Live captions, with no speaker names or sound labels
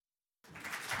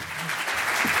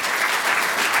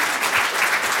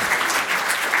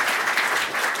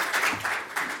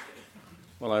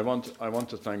Well, I want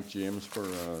to thank James for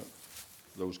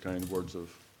those kind words of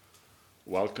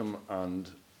welcome, and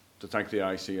to thank the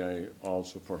ICA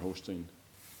also for hosting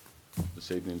this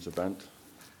evening's event,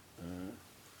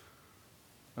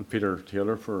 and Peter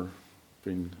Taylor for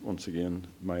being once again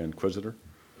my inquisitor.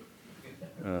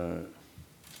 A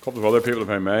couple of other people, if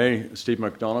I may. Steve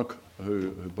MacDonagh,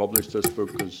 who published this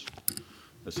book, is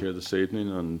here this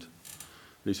evening, and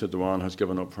Lisa Dewan has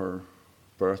given up her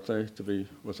birthday to be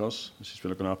with us. She's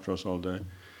been looking after us all day.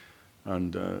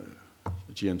 And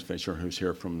James Fisher, who's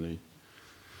here from the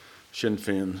Sinn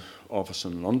Fein office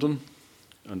in London,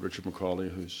 and Richard Macaulay,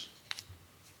 who's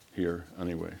here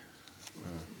anyway.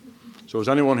 So is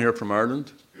anyone here from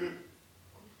Ireland?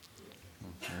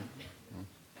 Okay.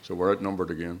 So we're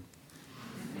outnumbered again.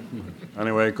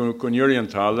 Anyway, Gunuri and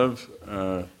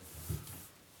Taliv,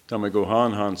 Tama go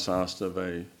han sasta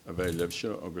ve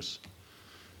livsha agus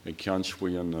I can't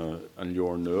we an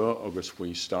your no agus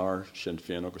we star Sinn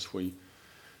Fein agus we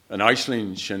an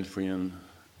Iceland Sinn Fein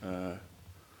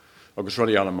agus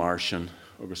ruddy ala Martian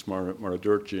agus mar a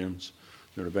dirt James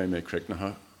you're a me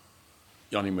Cricknaha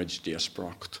Yanni Midge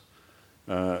Desprocht.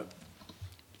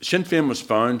 Sinn Fein was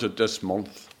founded this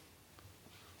month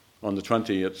on the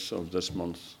 28th of this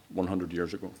month 100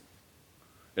 years ago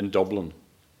in Dublin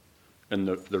in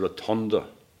the Rotunda.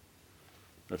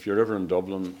 If you're ever in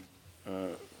Dublin,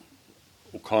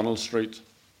 O'Connell Street,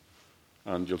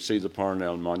 and you'll see the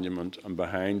Parnell Monument, and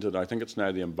behind it, I think it's now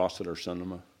the Ambassador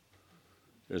Cinema,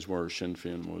 is where Sinn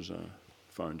Fein was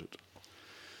founded.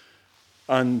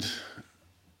 And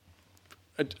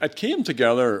it came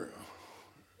together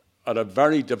at a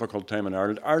very difficult time in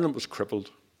Ireland. Ireland was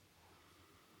crippled.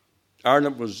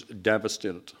 Ireland was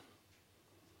devastated.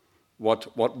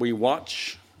 What we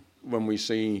watch when we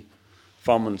see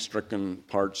famine-stricken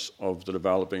parts of the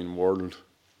developing world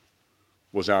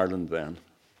was Ireland then.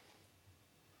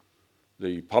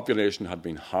 The population had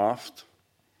been halved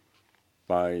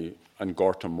by An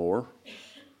Gorta Mór,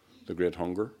 the Great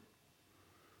Hunger.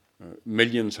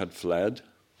 Millions had fled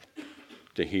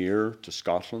to here, to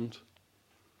Scotland,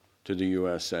 to the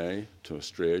USA, to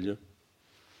Australia.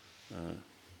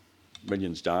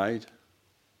 Millions died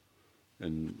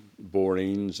in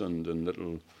boreens and in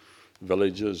little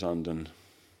villages and in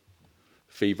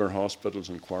fever hospitals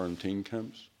and quarantine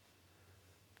camps.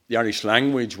 The Irish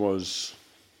language was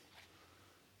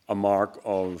a mark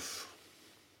of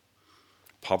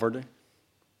poverty.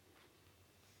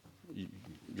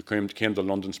 You came to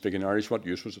London speaking Irish, what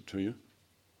use was it to you?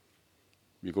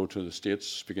 You go to the States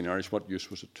speaking Irish, what use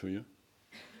was it to you?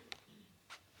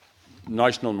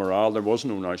 National morale, there was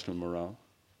no national morale.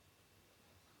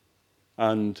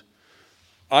 And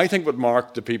I think what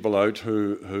marked the people out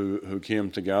who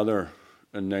came together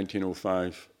in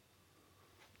 1905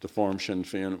 to form Sinn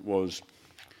Féin was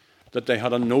that they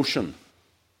had a notion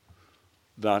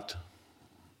that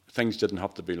things didn't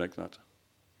have to be like that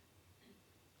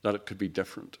it could be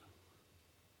different.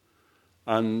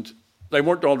 And they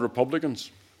weren't all Republicans.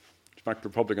 In fact,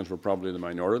 Republicans were probably the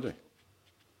minority.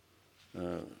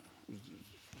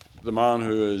 The man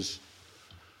who is,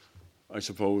 I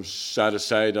suppose, set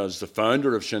aside as the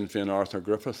founder of Sinn Féin, Arthur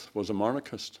Griffith, was a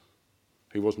monarchist.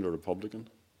 He wasn't a Republican.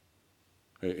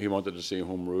 He wanted to see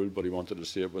home rule, but he wanted to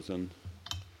see it within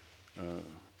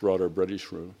broader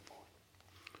British rule.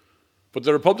 But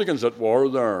the Republicans that were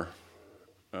there,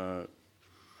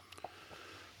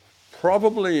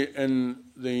 probably in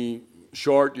the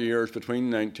short years between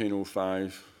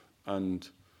 1905 and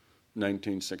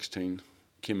 1916,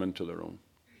 came into their own.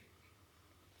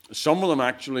 Some of them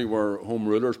actually were home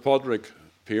rulers. Padraig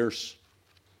Pearse,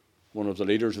 one of the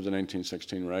leaders of the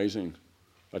 1916 Rising,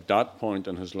 at that point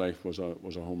in his life was a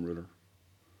home ruler.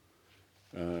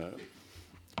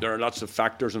 There are lots of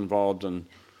factors involved in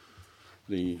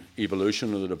the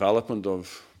evolution or the development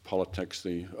of politics,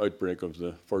 the outbreak of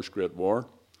the First Great War,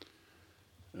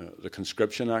 the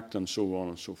Conscription Act, and so on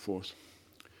and so forth.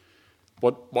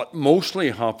 But what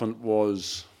mostly happened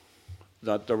was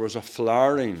that there was a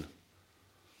flowering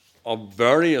of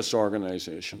various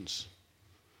organisations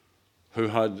who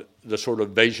had the sort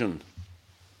of vision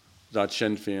that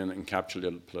Sinn Féin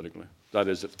encapsulated politically. That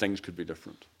is, that things could be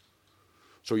different.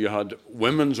 So you had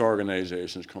women's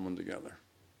organisations coming together.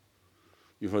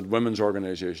 You had women's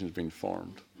organisations being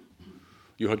formed.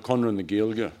 You had Conran na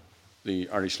Gaeilge, the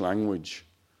Irish language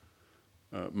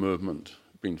movement,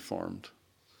 being formed.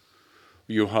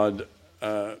 You had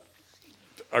a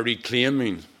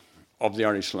reclaiming of the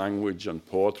Irish language and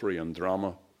poetry and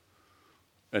drama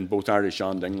in both Irish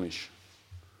and English.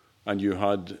 And you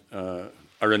had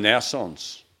a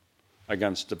renaissance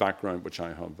against the background which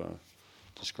I have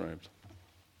described.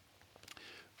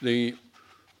 The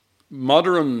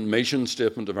modern mission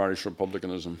statement of Irish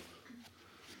republicanism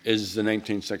is the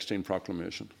 1916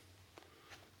 proclamation.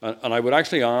 And I would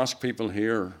actually ask people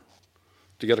here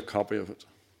to get a copy of it.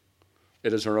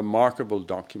 It is a remarkable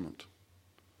document.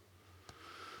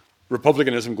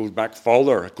 Republicanism goes back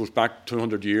further. It goes back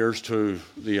 200 years to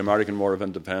the American War of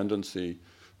Independence, the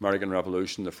American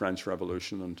Revolution, the French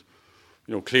Revolution.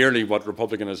 And clearly what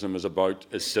republicanism is about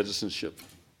is citizenship.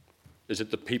 Is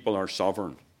it the people are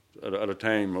sovereign? At a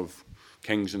time of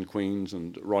kings and queens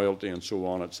and royalty and so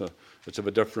on, it's of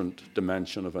a different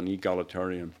dimension of an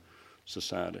egalitarian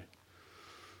society.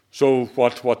 So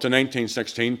what the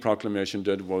 1916 proclamation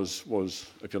did was,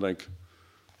 if you like,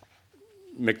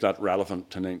 make that relevant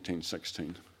to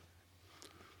 1916.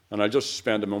 And I'll just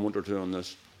spend a moment or two on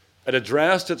this. It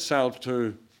addressed itself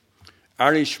to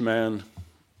Irish men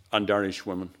and Irish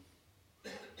women.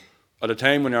 At a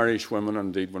time when Irish women,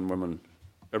 and indeed when women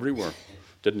everywhere,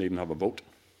 didn't even have a vote.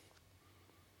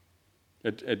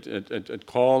 It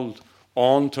called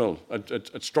on till,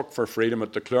 it struck for freedom,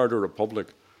 it declared a republic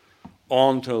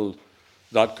until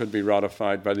that could be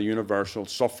ratified by the universal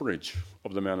suffrage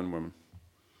of the men and women.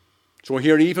 So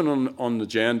here, even on the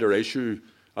gender issue,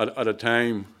 at a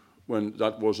time when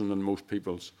that wasn't in most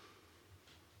people's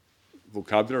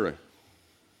vocabulary,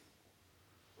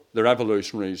 the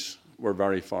revolutionaries were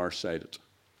very far-sighted.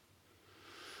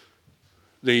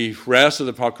 The rest of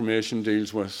the proclamation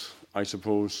deals with, I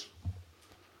suppose,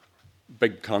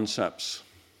 big concepts.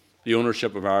 The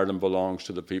ownership of Ireland belongs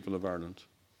to the people of Ireland.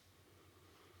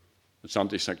 It's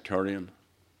anti-sectarian,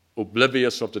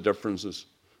 oblivious of the differences,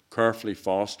 carefully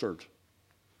fostered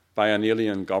by an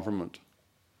alien government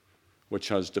which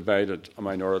has divided a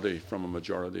minority from a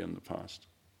majority in the past.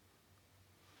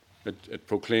 It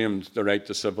proclaimed the right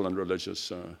to civil and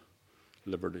religious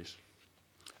liberties,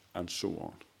 and so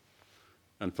on.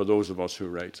 And for those of us who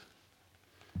write,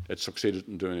 it succeeded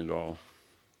in doing it all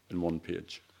in one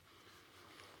page.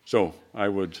 So I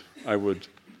would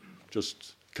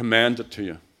just commend it to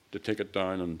you to take it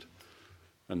down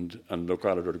and look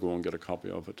at it, or to go and get a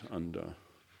copy of it and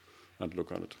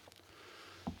look at it.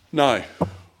 Now,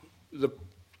 the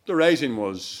rising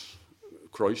was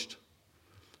Christ.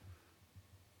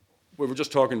 We were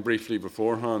just talking briefly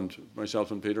beforehand,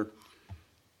 myself and Peter.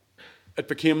 It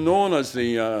became known as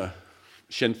the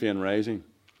Sinn Fein Rising,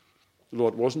 though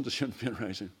it wasn't the Sinn Fein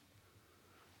Rising.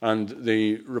 And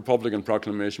the Republican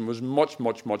proclamation was much,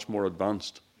 much, much more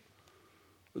advanced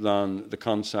than the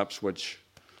concepts which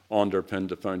underpinned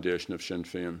the foundation of Sinn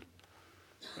Fein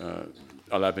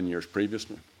 11 years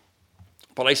previously.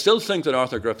 But I still think that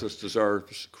Arthur Griffiths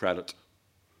deserves credit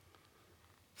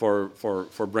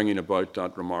for bringing about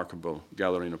that remarkable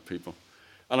gathering of people.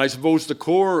 And I suppose the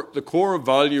core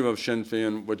value of Sinn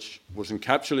Féin, which was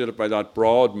encapsulated by that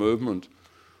broad movement,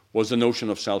 was the notion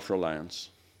of self-reliance.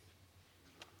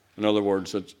 In other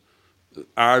words, that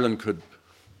Ireland could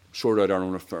sort out our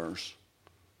own affairs.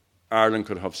 Ireland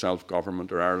could have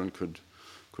self-government, or Ireland could,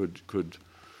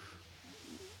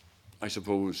 I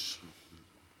suppose,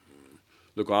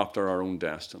 look after our own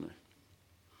destiny.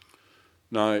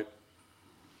 Now,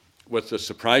 with the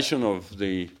suppression of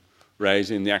the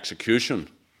rising, the execution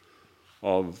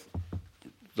of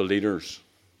the leaders,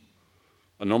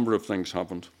 a number of things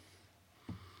happened.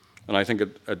 And I think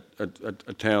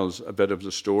it tells a bit of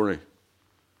the story.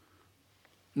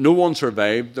 No one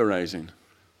survived the rising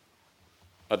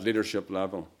at leadership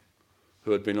level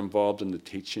who had been involved in the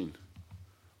teaching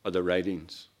or the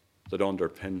writings that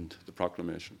underpinned the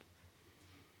proclamation.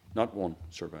 Not one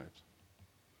survived.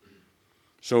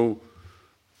 So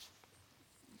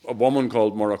a woman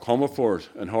called Maura Comerford,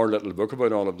 in her little book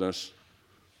about all of this,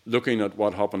 looking at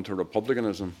what happened to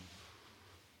republicanism,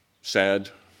 said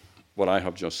what I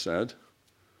have just said,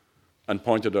 and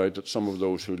pointed out that some of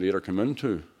those who later came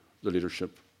into the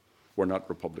leadership were not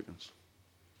Republicans,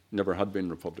 never had been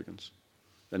Republicans,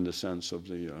 in the sense of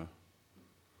the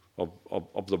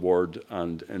word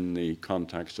and in the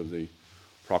context of the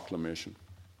proclamation.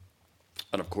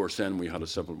 And of course, then we had a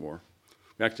civil war.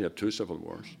 We actually had two civil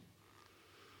wars.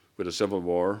 We had a civil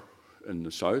war in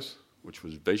the south, which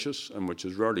was vicious and which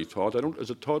is rarely taught.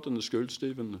 Is it taught in the school,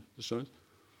 Steve, in the south?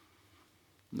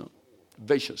 No.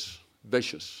 Vicious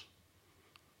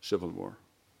civil war.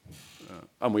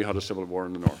 And we had a civil war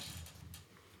in the north.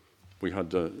 We had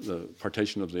the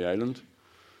partition of the island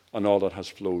and all that has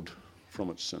flowed from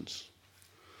it since.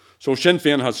 So Sinn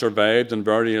Féin has survived in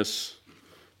various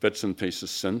bits and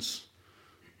pieces since.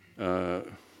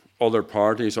 Other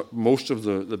parties, most of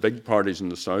the big parties in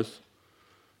the south,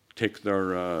 take they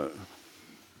are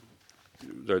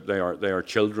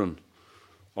children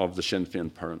of the Sinn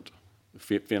Féin parent.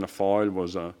 Fianna Fáil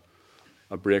was a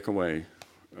a breakaway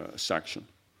section.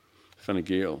 Fine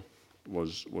Gael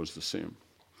was the same.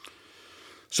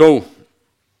 So,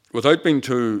 without being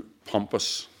too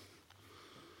pompous,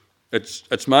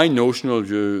 it's my notional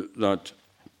view that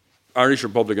Irish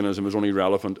republicanism is only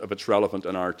relevant if it's relevant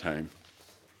in our time.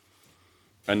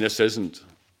 And this isn't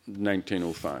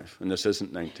 1905, and this isn't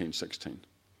 1916.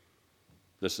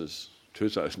 This is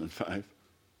 2005.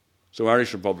 So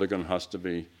Irish Republican has to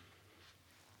be,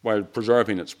 while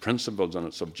preserving its principles and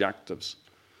its objectives,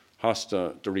 has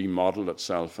to remodel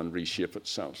itself and reshape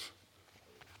itself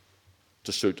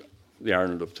to suit the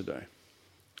Ireland of today.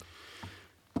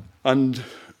 And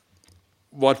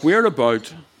what we're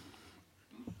about,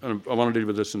 and I want to deal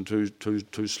with this in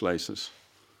two slices.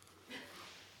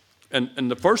 In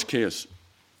the first case,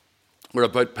 we're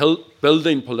about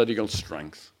building political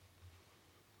strength.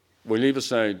 We leave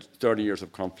aside 30 years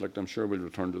of conflict. I'm sure we'll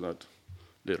return to that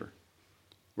later.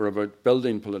 We're about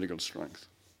building political strength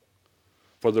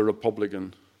for the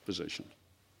Republican position,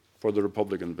 for the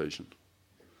Republican vision.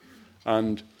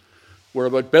 And we're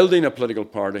about building a political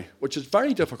party, which is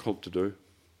very difficult to do.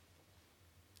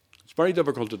 It's very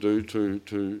difficult to do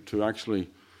to actually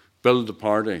build a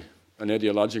party, an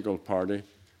ideological party,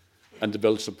 and to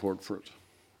build support for it,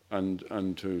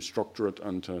 and to structure it,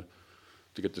 and to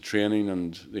get the training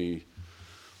and the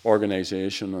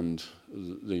organisation and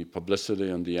the publicity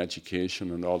and the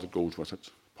education and all that goes with it,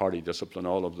 party discipline,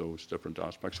 all of those different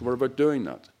aspects. So we're about doing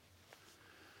that.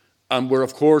 And we're,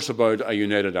 of course, about a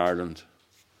united Ireland.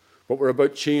 But we're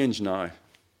about change now.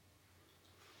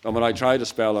 And what I try to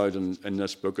spell out in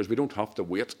this book is we don't have to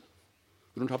wait.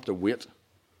 We don't have to wait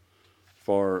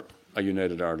for a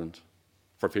united Ireland,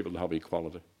 for people to have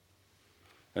equality.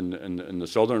 In the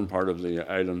southern part of the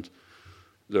island,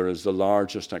 there is the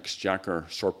largest exchequer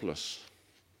surplus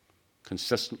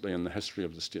consistently in the history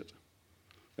of the state.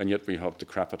 And yet we have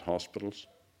decrepit hospitals,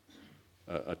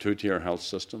 a two-tier health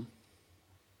system,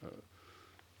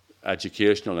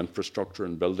 educational infrastructure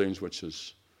and buildings, which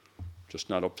is just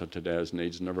not up to today's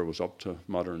needs, never was up to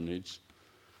modern needs,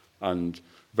 and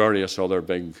various other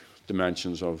big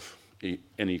dimensions of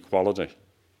inequality,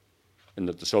 in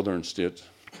that the southern state,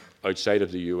 outside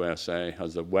of the USA,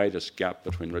 has the widest gap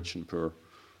between rich and poor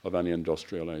of any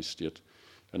industrialised state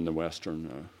in the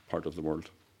western part of the world.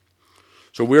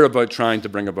 So we're about trying to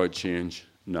bring about change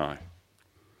now.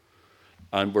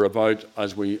 And we're about,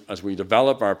 as we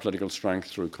develop our political strength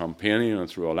through campaigning and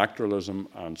through electoralism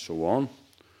and so on,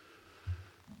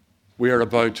 we are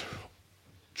about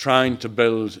trying to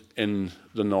build in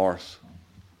the north,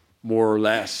 more or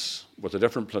less, with a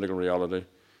different political reality,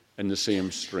 in the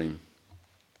same stream.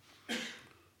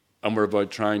 And we're about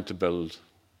trying to build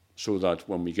so that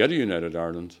when we get a united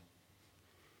Ireland,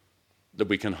 that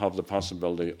we can have the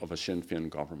possibility of a Sinn Fein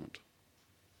government.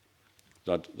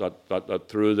 That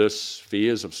through this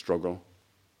phase of struggle,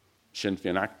 Sinn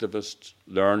Fein activists,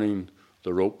 learning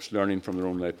the ropes, learning from their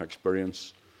own life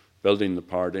experience, building the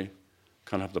party,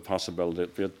 can have the possibility to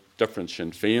be a different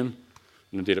Sinn Fein,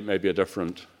 and indeed it may be a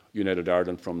different united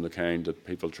Ireland from the kind that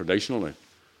people traditionally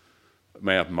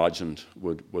may have imagined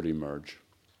would emerge.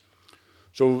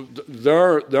 So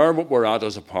they're what we're at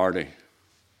as a party.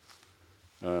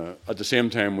 At the same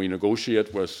time, we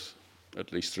negotiate with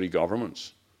at least three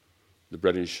governments: the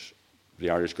British, the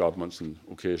Irish governments, and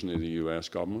occasionally the US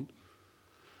government,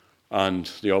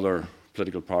 and the other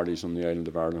political parties on the island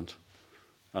of Ireland.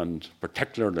 And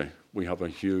particularly, we have a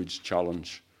huge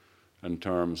challenge in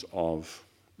terms of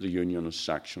the unionist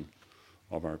section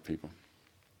of our people.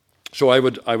 So I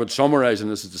would summarise, and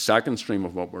this is the second stream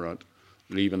of what we're at,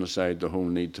 leaving aside the whole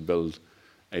need to build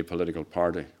a political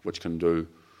party which can do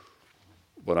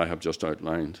what I have just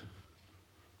outlined.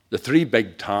 The three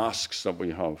big tasks that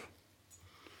we have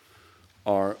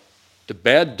are to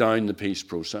bed down the peace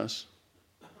process,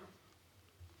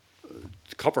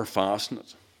 to cover fast in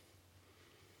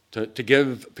it, to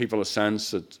give people a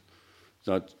sense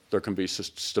that there can be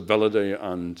stability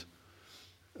and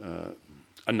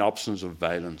an absence of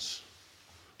violence.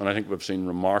 And I think we've seen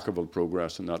remarkable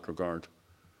progress in that regard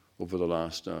over the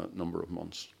last number of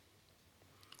months.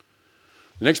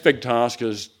 The next big task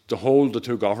is to hold the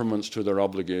two governments to their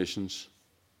obligations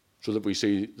so that we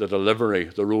see the delivery,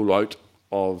 the rollout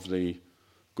of the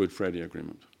Good Friday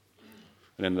Agreement.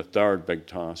 And then the third big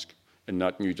task in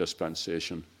that new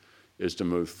dispensation is to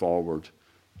move forward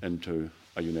into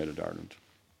a united Ireland.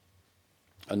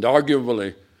 And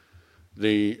arguably,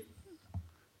 the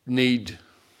need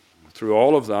through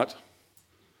all of that,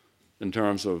 in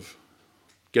terms of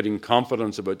getting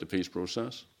confidence about the peace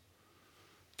process,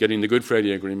 getting the Good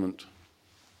Friday Agreement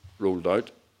rolled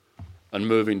out, and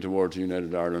moving towards a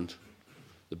united Ireland,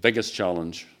 the biggest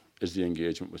challenge is the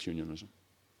engagement with unionism.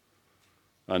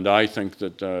 And I think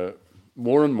that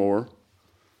more and more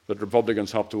that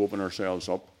Republicans have to open ourselves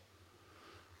up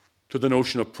to the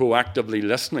notion of proactively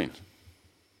listening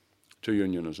to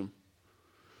unionism.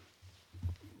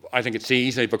 I think it's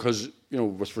easy because,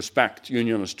 with respect,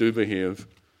 unionists do behave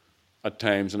at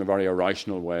times in a very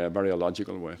irrational way, a very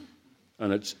illogical way.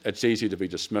 And it's easy to be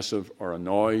dismissive or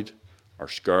annoyed or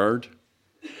scared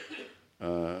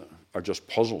or just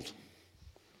puzzled.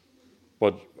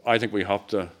 But I think we have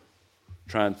to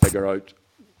try and figure out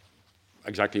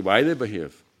exactly why they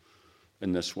behave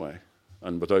in this way,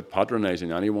 and without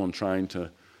patronising anyone, trying to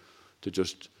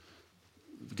just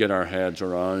get our heads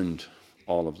around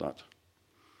all of that.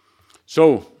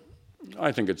 So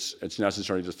I think it's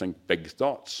necessary to think big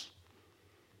thoughts.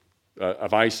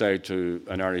 If I say to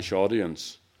an Irish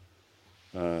audience,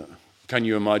 can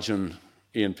you imagine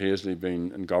Ian Paisley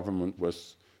being in government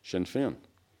with Sinn Fein?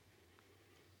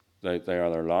 They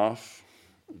either laugh,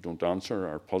 don't answer,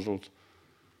 are puzzled,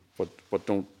 but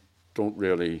don't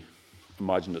really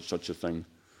imagine that such a thing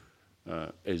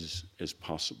is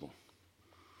possible.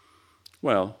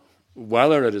 Well,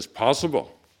 whether it is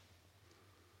possible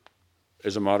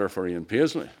is a matter for Ian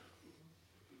Paisley,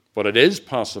 but it is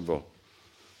possible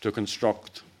to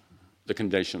construct the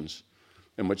conditions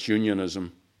in which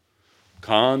unionism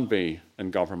can be in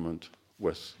government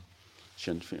with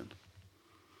Sinn Féin.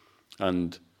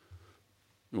 And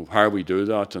how we do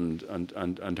that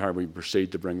and how we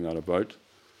proceed to bring that about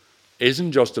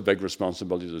isn't just a big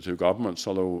responsibility of the two governments,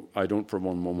 although I don't for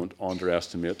one moment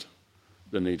underestimate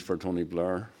the need for Tony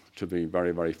Blair to be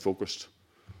very, very focused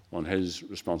on his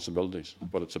responsibilities.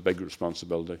 But it's a big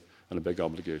responsibility and a big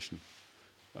obligation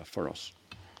for us.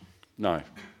 Now,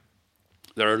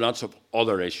 there are lots of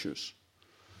other issues.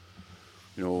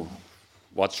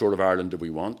 What sort of Ireland do we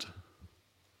want?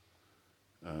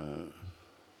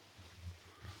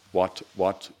 What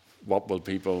will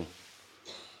people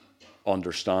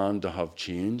understand to have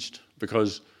changed?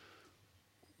 Because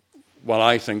while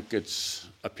I think it's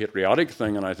a patriotic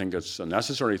thing, and I think it's a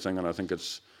necessary thing, and I think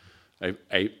it's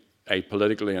a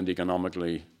politically and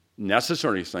economically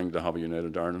necessary thing to have a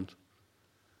united Ireland,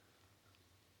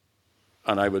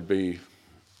 and I would be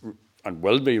and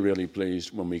will be really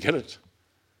pleased when we get it.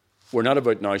 We're not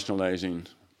about nationalising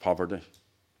poverty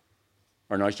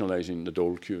or nationalising the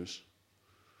dole queues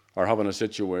or having a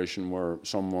situation where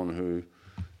someone who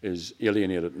is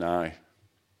alienated now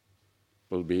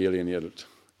will be alienated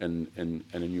in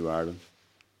a new Ireland.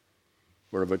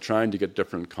 We're about trying to get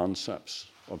different concepts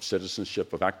of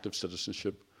citizenship, of active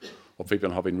citizenship, of people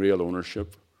having real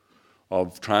ownership,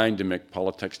 of trying to make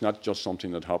politics not just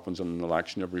something that happens in an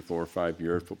election every 4 or 5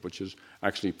 years, but which is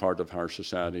actually part of how our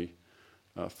society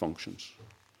functions.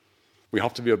 We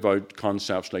have to be about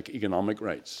concepts like economic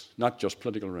rights, not just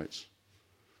political rights,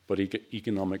 but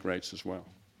economic rights as well.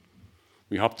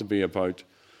 We have to be about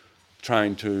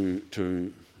trying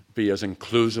to be as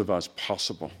inclusive as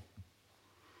possible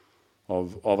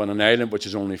of an island which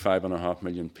is only 5.5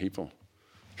 million people,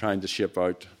 trying to shape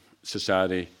out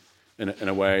society in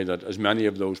a way that as many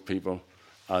of those people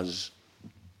as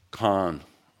can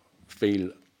feel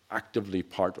actively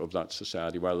part of that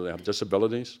society, whether they have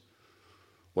disabilities,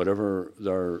 whatever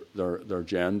their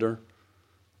gender,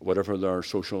 whatever their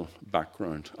social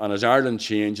background. And as Ireland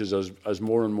changes, as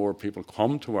more and more people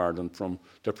come to Ireland from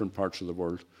different parts of the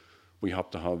world, we have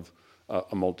to have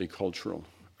a multicultural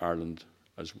Ireland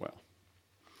as well.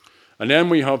 And then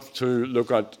we have to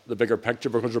look at the bigger picture,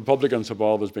 because Republicans have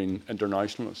always been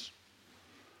internationalists.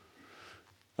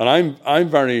 And I'm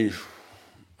very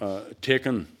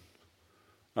taken,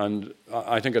 and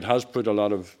I think it has put a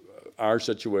lot of our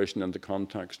situation into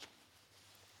context,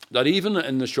 that even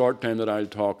in the short time that I'll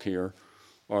talk here,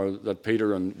 or that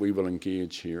Peter and we will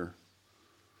engage here,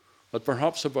 that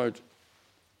perhaps about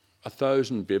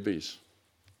 1,000 babies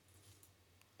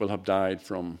will have died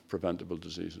from preventable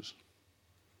diseases.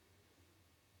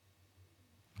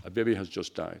 A baby has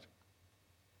just died.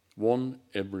 1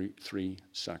 every 3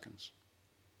 seconds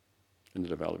in the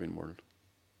developing world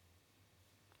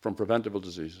from preventable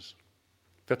diseases.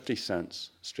 50 cents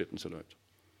straightens it out.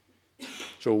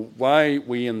 So why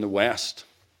we in the West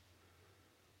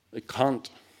can't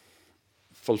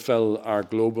fulfill our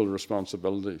global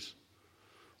responsibilities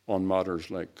on matters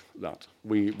like that?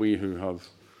 We who have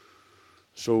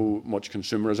so much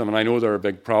consumerism, and I know there are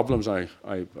big problems.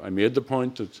 I made the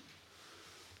point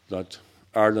that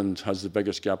Ireland has the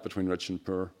biggest gap between rich and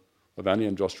poor of any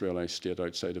industrialised state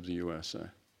outside of the USA.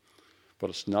 But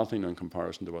it's nothing in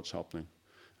comparison to what's happening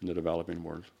in the developing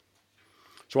world.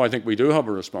 So I think we do have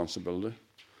a responsibility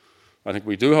I think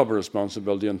we do have a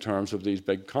responsibility in terms of these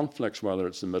big conflicts, whether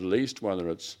it's the Middle East, whether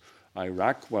it's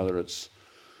Iraq, whether it's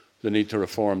the need to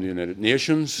reform the United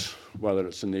Nations, whether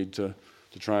it's the need to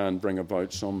try and bring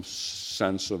about some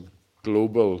sense of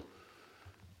global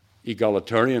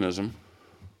egalitarianism.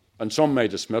 And some may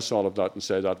dismiss all of that and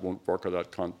say that won't work or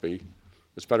that can't be.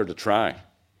 It's better to try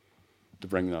to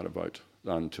bring that about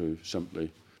than to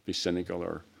simply be cynical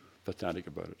or pathetic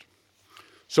about it.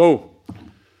 So,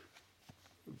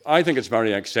 I think it's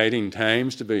very exciting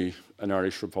times to be an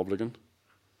Irish Republican.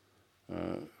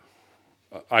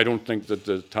 I don't think that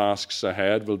the tasks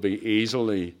ahead will be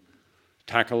easily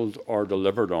tackled or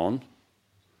delivered on.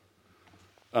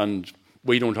 And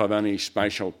we don't have any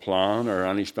special plan or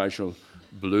any special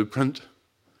blueprint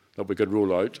that we could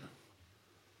roll out.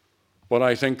 But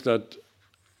I think that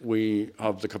we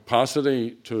have the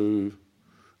capacity to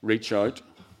reach out.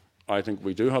 I think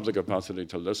we do have the capacity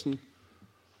to listen.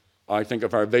 I think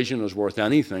if our vision is worth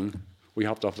anything, we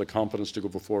have to have the confidence to go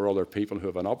before other people who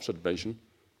have an opposite vision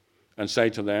and say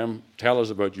to them, tell us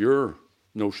about your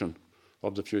notion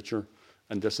of the future,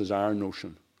 and this is our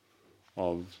notion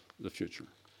of the future.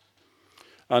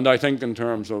 And I think in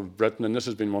terms of Britain, and this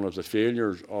has been one of the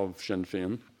failures of Sinn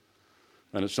Fein,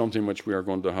 and it's something which we are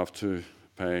going to have to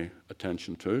pay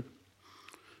attention to.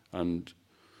 And,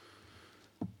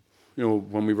 you know,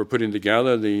 when we were putting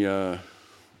together the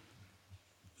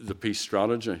peace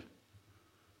strategy,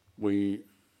 we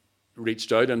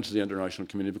reached out into the international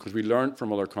community because we learned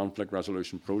from other conflict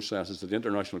resolution processes that the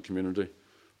international community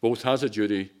both has a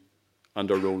duty and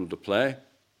a role to play,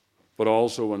 but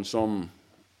also in some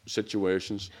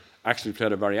situations actually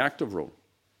played a very active role.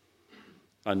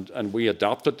 And we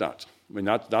adopted that. I mean,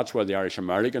 that's where the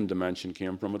Irish-American dimension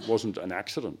came from. It wasn't an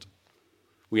accident.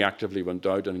 We actively went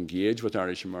out and engaged with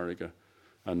Irish America,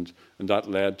 and that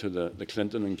led to the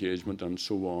Clinton engagement and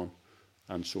so on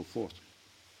and so forth.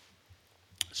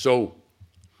 So,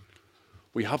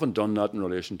 we haven't done that in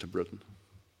relation to Britain.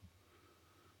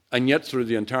 And yet, through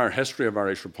the entire history of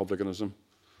Irish republicanism,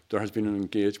 there has been an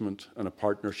engagement and a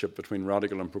partnership between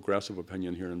radical and progressive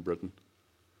opinion here in Britain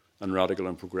and radical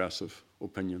and progressive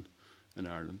opinion in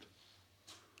Ireland.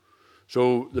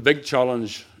 So the big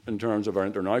challenge in terms of our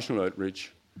international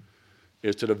outreach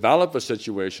is to develop a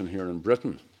situation here in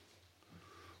Britain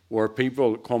where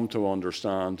people come to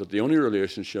understand that the only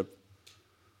relationship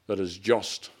that is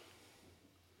just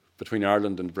between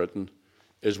Ireland and Britain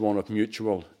is one of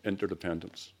mutual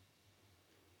interdependence.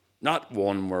 Not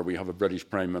one where we have a British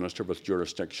Prime Minister with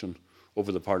jurisdiction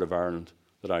over the part of Ireland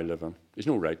that I live in. There's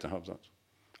no right to have that.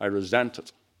 I resent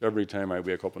it. Every time I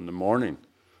wake up in the morning,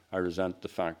 I resent the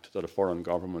fact that a foreign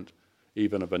government,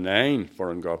 even a benign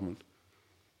foreign government,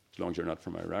 as long as you're not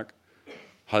from Iraq,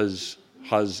 has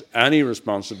any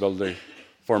responsibility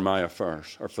for my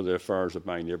affairs or for the affairs of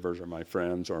my neighbours or my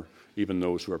friends or even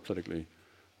those who are politically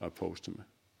opposed to me.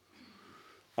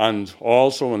 And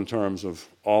also in terms of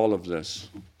all of this,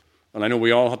 and I know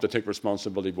we all have to take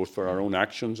responsibility both for our own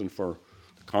actions and for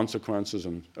the consequences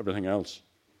and everything else.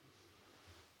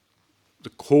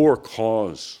 The core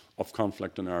cause of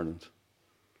conflict in Ireland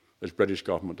is British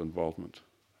government involvement.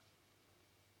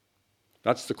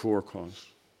 That's the core cause.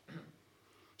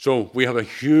 So we have a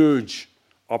huge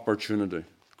opportunity,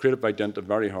 created by dint of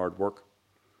very hard work,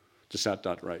 to set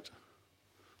that right.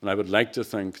 And I would like to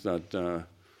think that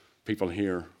people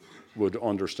here would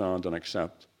understand and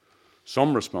accept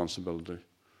some responsibility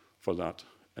for that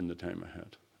in the time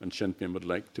ahead. And Sinn Féin would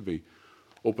like to be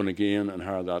open again in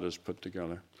how that is put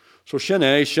together. So Sinn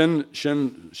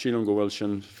Sílan go bhfuil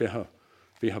sin fiche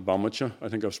bamacha. I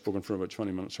think I've spoken for about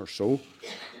 20 minutes or so.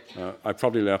 I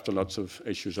probably left lots of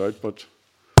issues out, but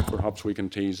perhaps we can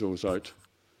tease those out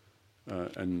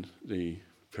in the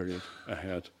period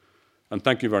ahead. And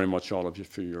thank you very much, all of you,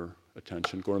 for your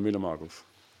attention. Gora míle mágah.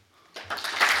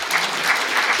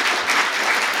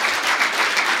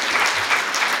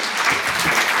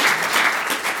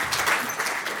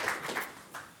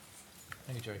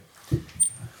 Thank you, Gerry.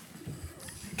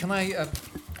 Can I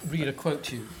read a quote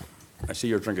to you? I see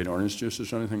you're drinking orange juice. Is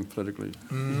there anything politically?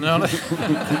 No.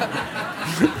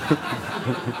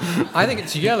 I think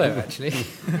it's yellow, actually.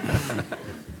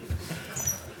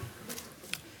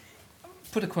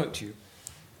 Put a quote to you.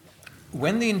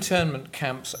 When the internment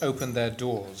camps opened their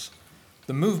doors,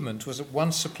 the movement was at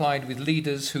once supplied with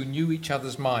leaders who knew each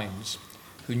other's minds,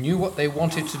 who knew what they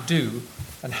wanted to do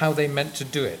and how they meant to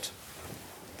do it.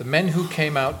 The men who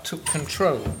came out took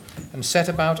control and set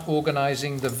about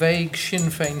organising the vague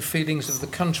Sinn Féin feelings of the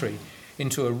country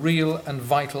into a real and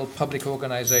vital public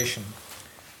organisation.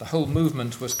 The whole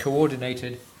movement was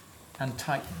coordinated and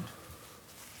tightened.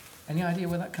 Any idea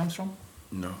where that comes from?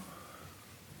 No.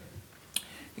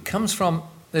 comes from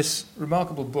this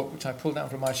remarkable book, which I pulled down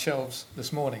from my shelves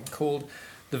this morning, called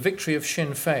The Victory of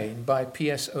Sinn Fein by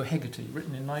P.S. O'Hegarty,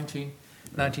 written in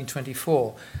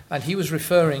 1924. And he was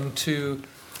referring to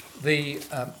the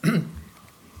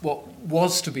what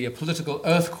was to be a political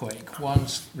earthquake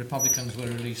once Republicans were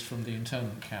released from the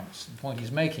internment camps. The point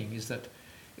he's making is that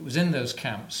it was in those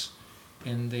camps,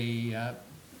 in the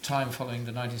time following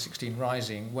the 1916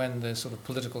 Rising, when the sort of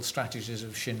political strategies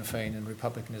of Sinn Fein and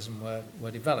republicanism were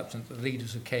developed, and the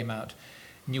leaders who came out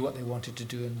knew what they wanted to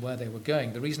do and where they were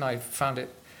going. The reason I found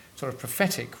it sort of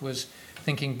prophetic was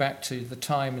thinking back to the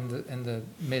time in the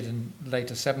mid and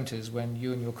later 70s when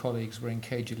you and your colleagues were in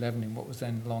Cage 11 in what was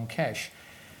then Long Kesh,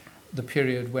 the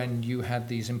period when you had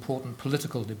these important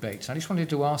political debates. I just wanted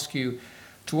to ask you,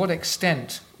 to what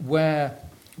extent where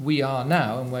we are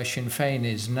now and where Sinn Fein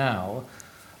is now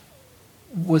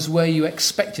was where you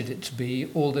expected it to be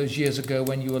all those years ago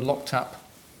when you were locked up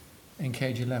in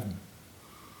Cage 11?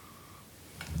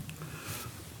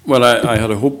 Well, I had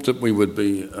a hope that we would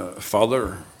be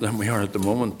further than we are at the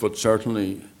moment, but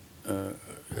certainly,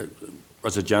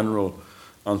 as a general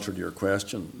answer to your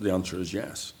question, the answer is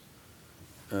yes.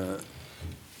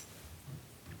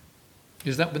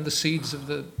 Is that when the seeds of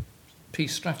the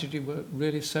peace strategy were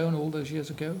really sown all those years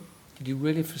ago? Did you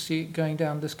really foresee it going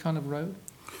down this kind of road?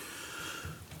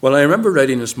 Well, I remember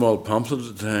writing a small pamphlet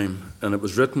at the time, and it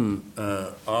was written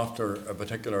after a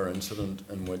particular incident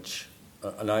in which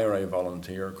an IRA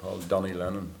volunteer called Donnie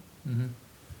Lennon,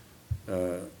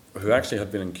 who actually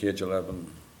had been in Cage 11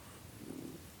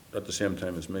 at the same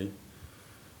time as me,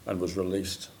 and was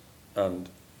released, and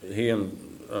he and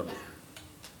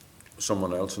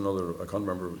someone else, another, I can't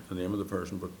remember the name of the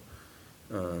person, but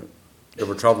they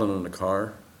were travelling in a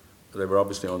car. They were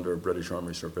obviously under British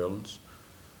Army surveillance.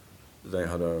 They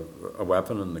had a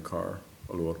weapon in the car,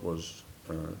 although it was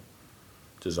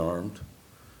disarmed.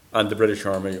 And the British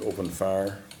Army opened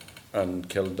fire and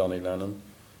killed Donnie Lennon.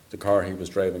 The car he was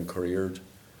driving careered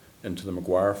into the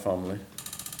Maguire family.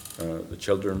 The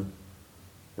children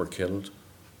were killed.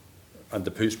 And the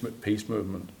peace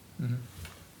movement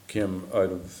came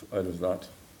out of that.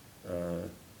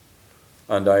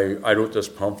 And I wrote this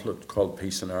pamphlet called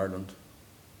Peace in Ireland.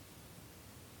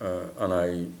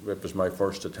 And it was my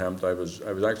first attempt. I was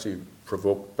actually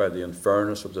provoked by the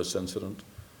unfairness of this incident,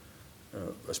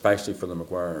 especially for the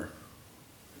Maguire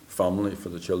family, for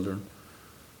the children.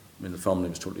 I mean, the family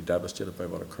was totally devastated by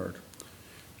what occurred.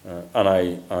 And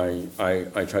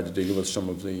I tried to deal with some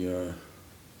of the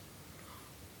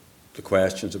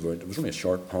questions about, it was only a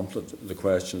short pamphlet, the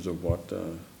questions of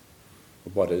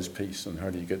what is peace and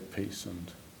how do you get peace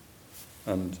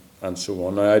and so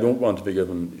on. Now, I don't want to be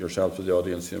giving yourself or the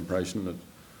audience the impression that,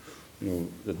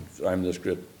 that I'm this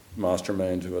great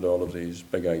mastermind who had all of these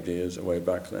big ideas way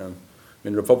back then. I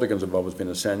mean, Republicans have always been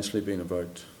essentially been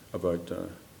about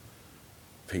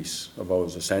peace. Have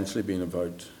always essentially been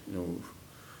about,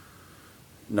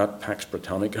 not Pax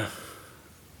Britannica,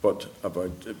 but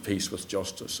about peace with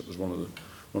justice. It was one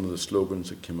of the slogans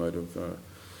that came out of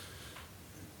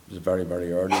the very,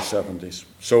 very early 70s.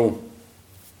 So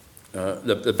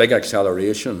the big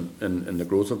acceleration in the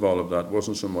growth of all of that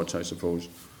wasn't so much, I suppose,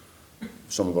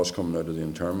 some of us coming out of the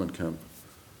internment camp,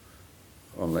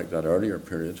 unlike that earlier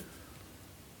period,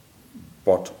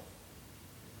 but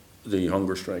the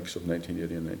hunger strikes of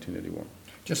 1980 and 1981.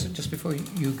 Just before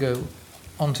you go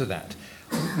on to that,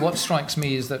 what strikes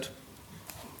me is that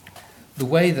the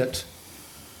way that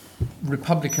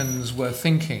Republicans were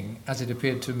thinking, as it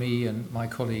appeared to me and my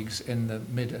colleagues in the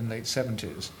mid and late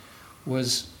 70s,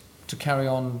 was to carry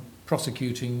on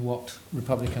prosecuting what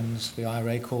Republicans, the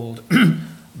IRA, called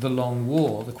the long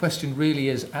war. The question really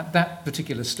is, at that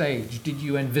particular stage, did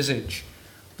you envisage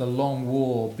the long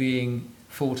war being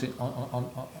fought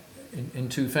in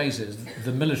two phases?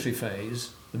 The military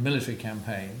phase, the military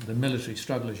campaign, the military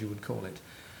struggle, as you would call it,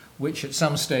 which at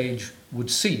some stage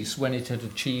would cease when it had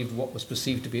achieved what was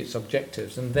perceived to be its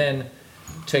objectives, and then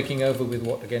taking over with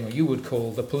what, again, you would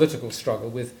call the political struggle,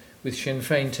 with Sinn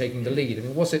Fein taking the lead. I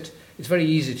mean, it's very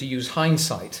easy to use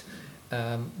hindsight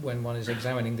when one is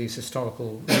examining these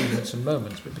historical movements and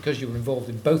moments, but because you were involved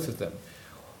in both of them,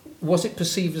 was it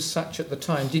perceived as such at the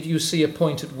time? Did you see a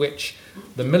point at which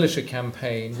the military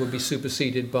campaign would be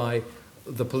superseded by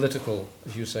the political,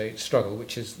 as you say, struggle,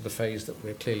 which is the phase that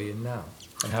we're clearly in now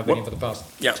and have been in for the past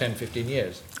 10, 15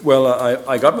 years? Well,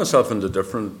 I got myself into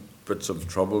different bits of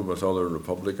trouble with other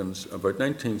Republicans. About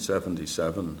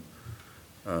 1977,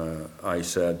 I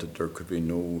said that there could be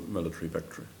no military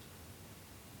victory,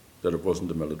 that it wasn't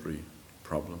a military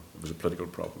problem, it was a political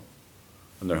problem,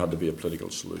 and there had to be a political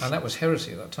solution. And that was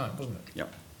heresy at that time, wasn't it?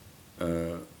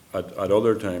 Yeah. At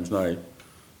other times now,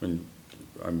 I mean,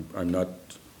 I'm not.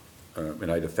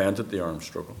 I defended the armed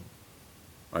struggle.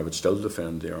 I would still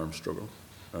defend the armed struggle.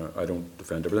 I don't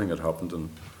defend everything that happened, and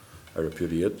I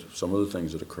repudiate some of the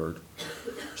things that occurred.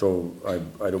 So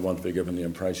I don't want to be given the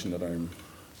impression that I'm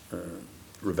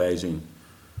revising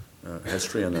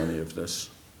history in any of this.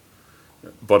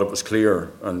 But it was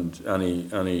clear, and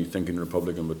any thinking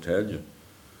Republican would tell you,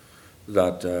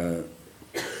 that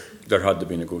there had to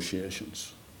be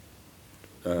negotiations.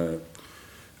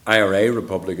 IRA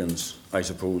Republicans, I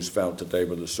suppose, felt that they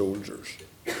were the soldiers,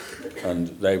 and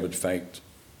they would fight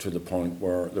to the point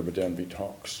where there would then be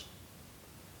talks.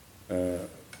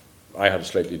 I had a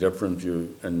slightly different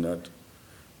view in that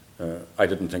I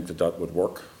didn't think that that would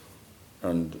work,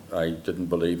 and I didn't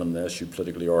believe unless you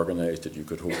politically organised that you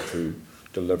could hope to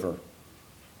deliver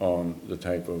on the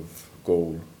type of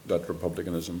goal that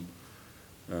republicanism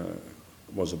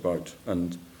was about.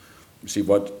 And you see,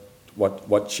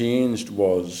 what changed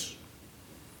was,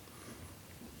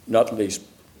 not least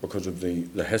because of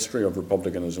the history of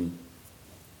republicanism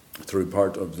through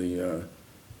part of the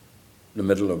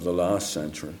middle of the last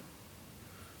century,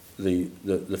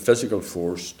 the physical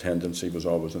force tendency was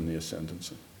always in the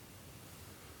ascendancy.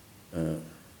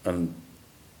 And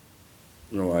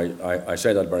you know, I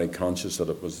say that very conscious that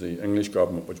it was the English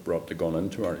government which brought the gun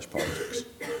into Irish politics.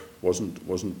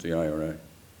 Wasn't the IRA.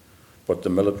 But the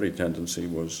military tendency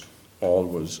was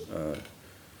always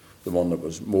the one that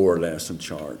was more or less in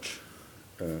charge.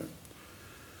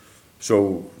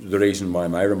 So the reason why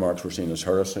my remarks were seen as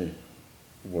heresy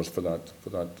was for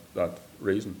that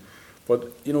reason.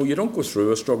 But you know, you don't go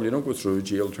through a struggle, you don't go through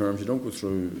jail terms, you don't go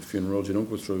through funerals, you don't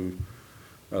go through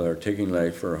either taking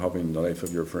life or having the life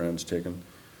of your friends taken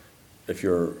if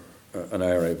you're an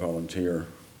IRA volunteer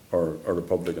or a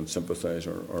Republican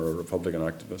sympathiser or a Republican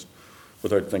activist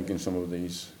without thinking some of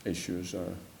these issues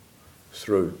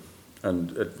through.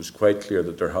 And it was quite clear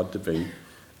that there had to be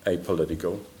a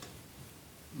political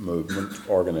movement,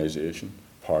 organisation,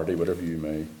 party, whatever you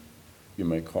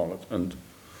may call it. And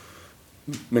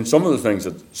I mean, some of the things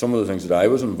that I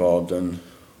was involved in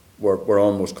were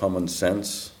almost common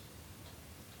sense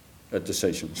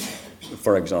decisions.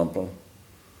 For example,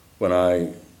 when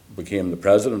I became the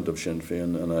president of Sinn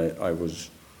Fein, and I was,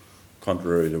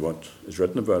 contrary to what is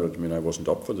written about it, I mean, I wasn't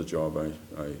up for the job.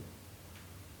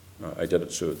 I did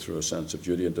it through a sense of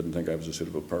duty and didn't think I was a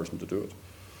suitable person to do it.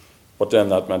 But then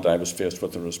that meant I was faced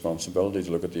with the responsibility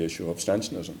to look at the issue of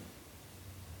abstentionism.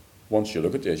 Once you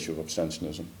look at the issue of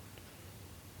abstentionism,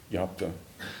 you have to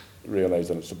realise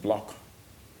that it's a block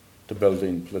to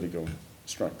building political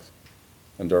strength.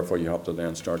 And therefore you have to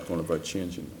then start going about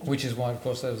changing it. Which is why, of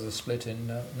course, there was the split in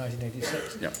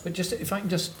 1986. Yeah. But just if I can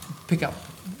just pick up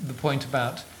the point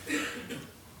about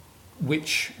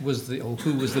which was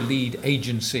who was the lead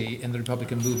agency in the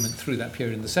Republican movement through that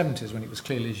period in the 70s, when it was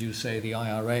clearly, as you say, the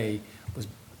IRA was,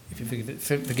 if you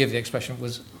forgive the expression,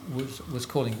 was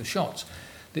calling the shots.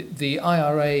 The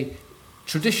IRA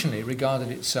traditionally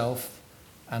regarded itself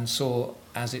and saw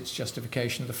as its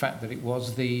justification the fact that it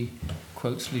was the,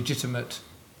 quotes, legitimate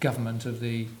government of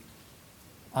the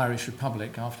Irish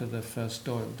Republic after the first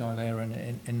Dáil era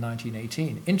in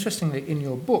 1918. Interestingly, in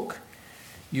your book,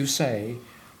 you say,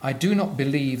 "I do not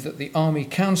believe that the Army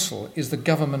Council is the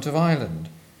government of Ireland."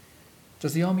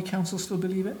 Does the Army Council still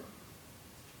believe it?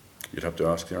 You'd have to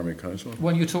ask the Army Council.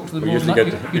 Well, you talk to them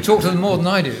you talk to them more than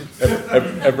I do.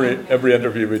 Every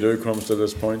interview we do comes to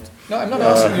this point. No, I'm not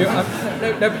asking you.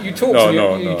 No, but you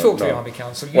talk to the Army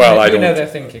Council. You know their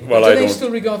thinking. Well, do they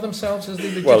still regard themselves as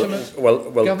the legitimate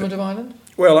government of Ireland?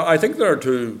 Well, I think there are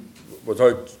two,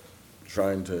 without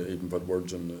trying to even put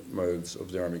words in the mouths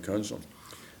of the Army Council,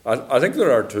 I think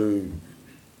there are two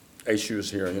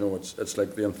issues here. You know, it's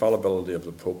like the infallibility of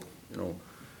the Pope. You know,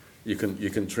 you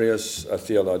can trace a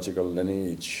theological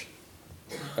lineage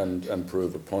and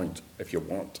prove a point if you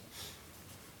want,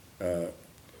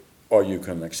 or you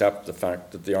can accept the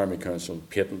fact that the Army Council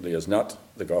patently is not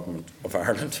the government of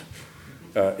Ireland,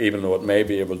 even though it may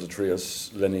be able to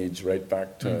trace lineage right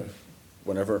back to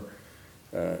whenever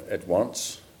it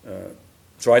wants.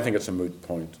 So I think it's a moot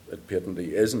point. It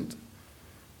patently isn't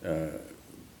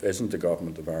the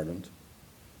government of Ireland.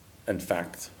 In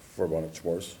fact, for what it's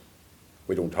worth,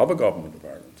 we don't have a government of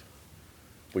Ireland.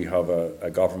 We have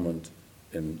a government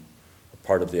in a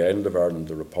part of the island of Ireland,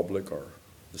 the Republic or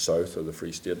the South or the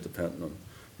Free State, depending on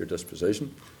your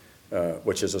disposition,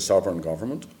 which is a sovereign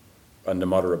government, and no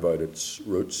matter about its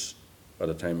roots at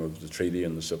the time of the treaty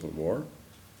and the Civil War,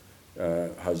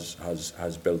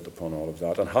 has built upon all of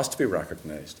that and has to be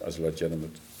recognised as a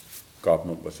legitimate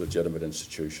government with legitimate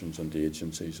institutions and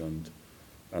agencies and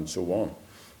so on.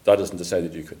 That isn't to say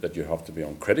that you have to be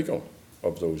uncritical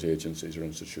of those agencies or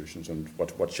institutions, and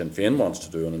what Sinn Féin wants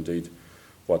to do, and indeed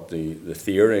what the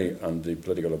theory and the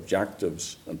political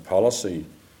objectives and policy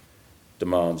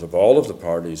demands of all of the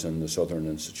parties in the southern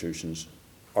institutions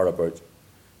are about,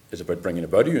 is about bringing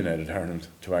about a united Ireland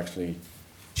to actually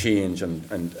change and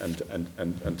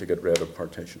to get rid of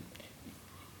partition.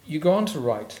 You go on to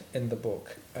write in the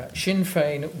book, Sinn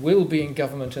Féin will be in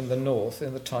government in the north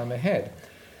in the time ahead,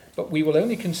 but we will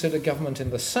only consider government in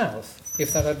the south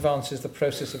if that advances the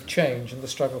process of change and the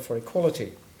struggle for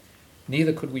equality.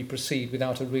 Neither could we proceed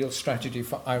without a real strategy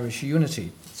for Irish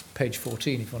unity. It's page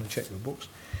 14 if you want to check your books.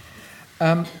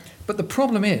 But the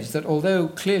problem is that although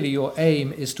clearly your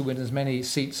aim is to win as many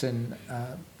seats in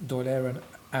Dáil Éireann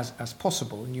as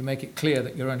possible, and you make it clear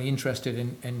that you're only interested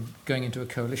in going into a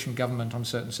coalition government on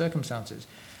certain circumstances,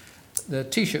 the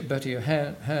Taoiseach Bertie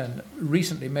Ahern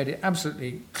recently made it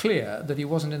absolutely clear that he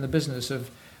wasn't in the business of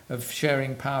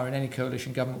sharing power in any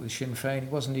coalition government with Sinn Féin. He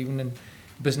wasn't even in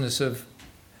the business of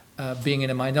being in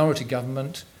a minority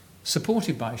government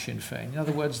supported by Sinn Féin. In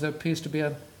other words, there appears to be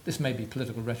this may be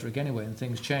political rhetoric anyway, and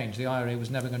things change. The IRA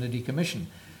was never going to decommission.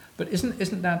 But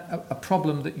isn't that a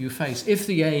problem that you face? If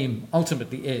the aim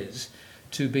ultimately is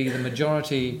to be the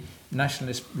majority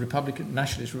nationalist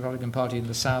Republican Party in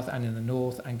the south and in the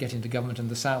north, and get into government in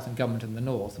the south and government in the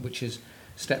north, which is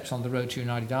steps on the road to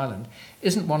United Ireland,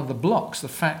 isn't one of the blocks the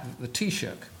fact that the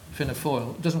Taoiseach, Fianna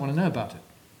Fáil, doesn't want to know about it?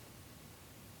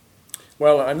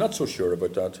 Well, I'm not so sure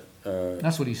about that.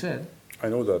 That's what he said. I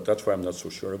know that. That's why I'm not so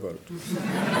sure about it.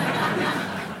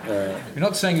 You're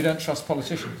not saying you don't trust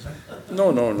politicians, eh?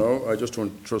 No. I just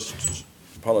don't trust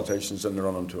politicians in the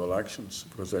run into elections,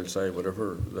 because they'll say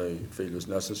whatever they feel is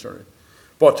necessary.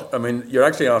 But, I mean, you're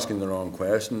actually asking the wrong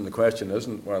question. The question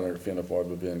isn't whether Fianna Fáil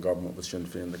would be in government with Sinn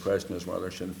Féin. The question is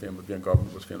whether Sinn Féin would be in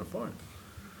government with Fianna Fáil.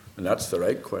 And that's the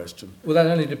right question. Well, that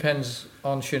only depends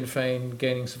on Sinn Féin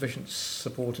gaining sufficient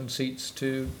support and seats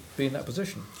to be in that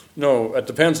position. No, it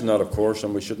depends on that, of course,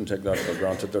 and we shouldn't take that for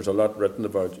granted. There's a lot written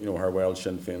about, how well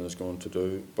Sinn Féin is going to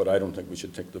do, but I don't think we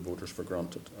should take the voters for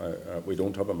granted. We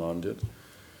don't have a mandate.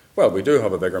 Well, we do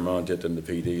have a bigger mandate than the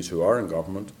PDs who are in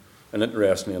government, and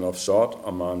interestingly enough sought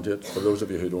a mandate. For those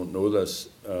of you who don't know this,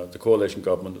 the coalition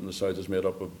government in the south is made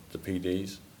up of the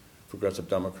PDs, Progressive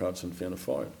Democrats and Fianna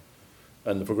Fáil.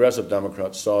 And the Progressive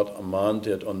Democrats sought a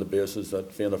mandate on the basis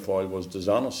that Fianna Fáil was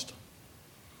dishonest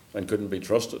and couldn't be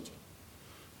trusted,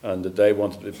 and that they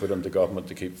wanted to put into government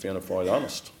to keep Fianna Fáil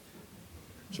honest.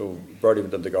 So Bertie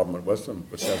went into government with them,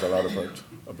 which says a lot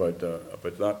about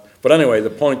that. But anyway,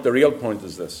 the real point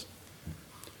is this.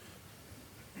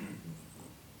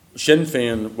 Sinn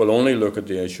Féin will only look at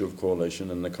the issue of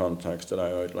coalition in the context that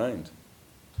I outlined.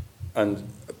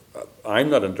 And I'm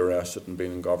not interested in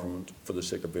being in government for the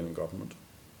sake of being in government.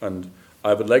 And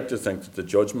I would like to think that the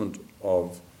judgment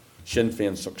of Sinn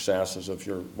Féin's successes, if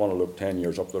you want to look 10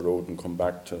 years up the road and come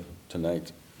back to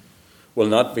tonight, will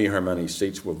not be how many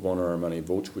seats we've won or how many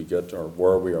votes we get or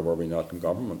were we not in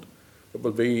government. It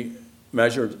will be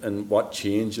measured in what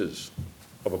changes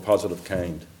of a positive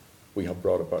kind we have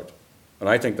brought about. And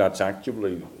I think that's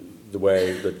actually the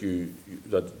way that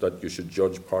you should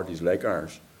judge parties like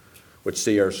ours, which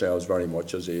see ourselves very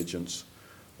much as agents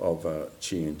of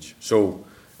change. So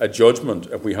a judgment,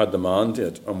 if we had the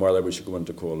mandate on whether we should go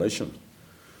into coalition,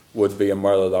 would be on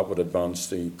whether that would advance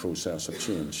the process of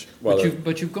change.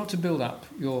 But you've got to build up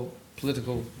your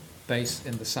political base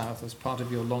in the south as part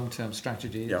of your long-term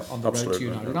strategy on the road to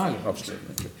United Ireland.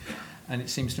 Absolutely. And it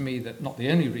seems to me that not the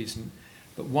only reason,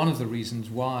 but one of the reasons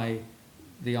why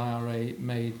the IRA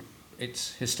made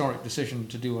its historic decision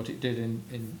to do what it did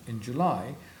in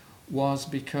July was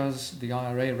because the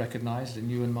IRA recognised,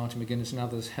 and you and Martin McGuinness and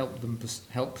others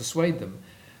helped persuade them,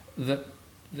 that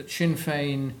Sinn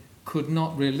Féin could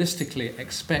not realistically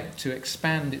expect to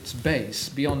expand its base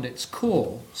beyond its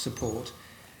core support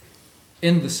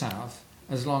in the south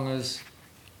as long as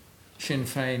Sinn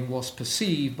Féin was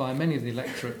perceived by many of the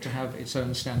electorate to have its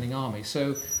own standing army.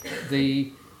 So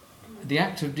the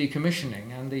act of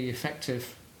decommissioning and the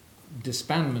effective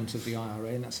disbandment of the IRA,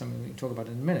 and that's something we can talk about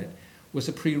in a minute, was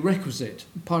a prerequisite,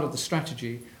 part of the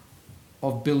strategy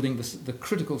of building the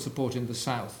critical support in the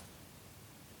south.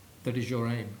 That is your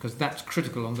aim, because that's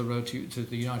critical on the road to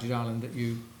the United Ireland that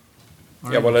you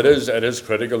are well, it is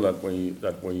critical that we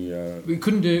we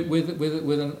couldn't do it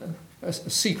with a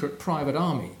secret private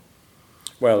army.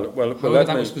 Well,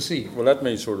 that was perceived. Well, let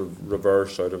me sort of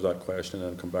reverse out of that question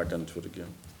and come back into it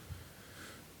again.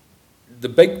 The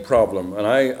big problem, and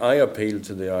I appealed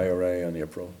to the IRA in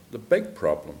April, the big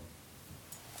problem,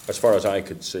 as far as I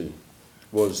could see,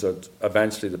 was that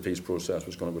eventually the peace process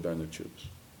was going to go down the tubes.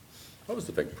 That was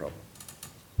the big problem.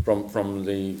 from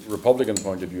the Republican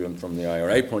point of view and from the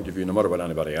IRA point of view, no matter what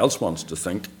anybody else wants to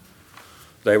think,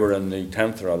 they were in the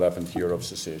 10th or 11th year of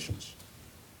cessations.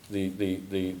 The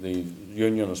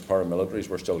unionist paramilitaries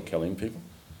were still killing people.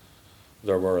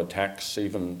 There were attacks,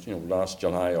 even last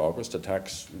July, August,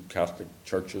 attacks in Catholic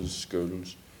churches,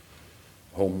 schools,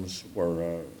 homes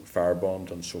were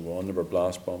firebombed and so on. There were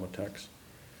blast bomb attacks.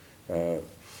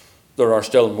 There are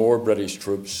still more British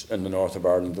troops in the north of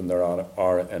Ireland than there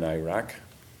are in Iraq.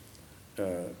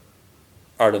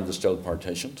 Ireland is still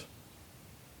partitioned.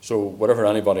 So whatever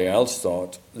anybody else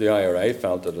thought, the IRA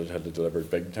felt that it had delivered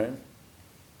big time.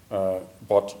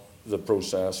 But the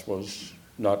process was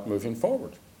not moving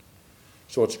forward.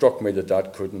 So it struck me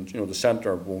that couldn't, the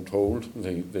centre won't hold.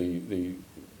 The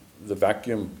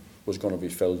vacuum was going to be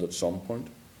filled at some point.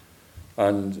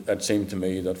 And it seemed to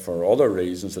me that for other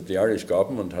reasons that the Irish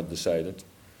government had decided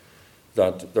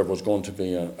that there was going to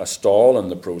be a stall in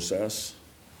the process,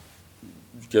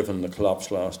 given the collapse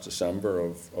last December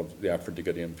of the effort to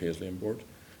get Ian Paisley on board.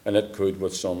 And it could,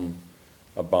 with some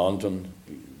abandon,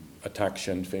 attack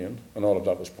Sinn Fein, and all of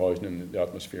that was poisoning the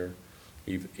atmosphere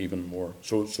even more.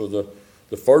 So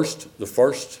the first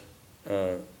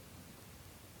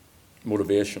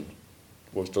motivation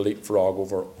was to leapfrog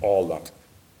over all that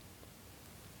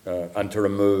and to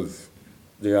remove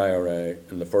the IRA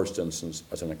in the first instance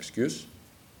as an excuse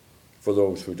for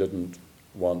those who didn't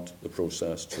want the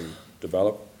process to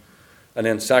develop. And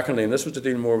then secondly, and this was to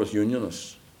deal more with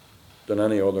unionists than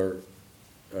any other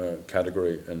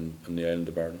category in the island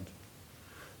of Ireland,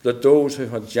 that those who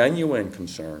had genuine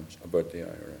concerns about the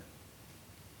IRA,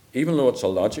 even though it's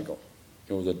illogical,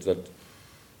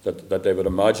 that they would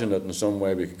imagine that in some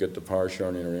way we could get the power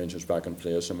sharing arrangements back in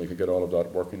place and we could get all of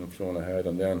that working and flowing ahead,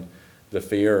 and then the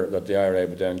fear that the IRA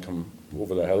would then come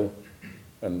over the hill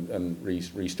and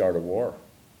restart a war.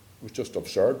 It was just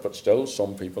absurd, but still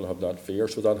some people have that fear,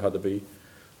 so that had to be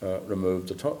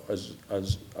removed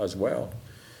as well.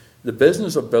 The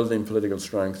business of building political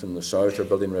strength in the south, or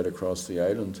building right across the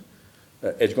island,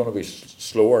 is going to be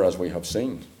slower, as we have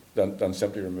seen, than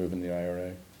simply removing the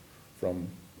IRA from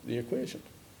the equation.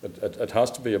 It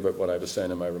has to be about what I was saying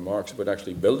in my remarks, about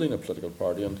actually building a political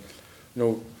party. And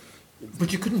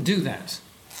but you couldn't do that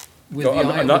with the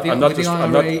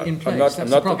IRA in place.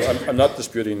 I'm not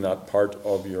disputing that part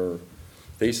of your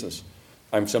thesis.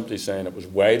 I'm simply saying it was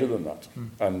wider than that,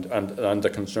 and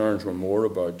the concerns were more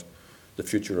about the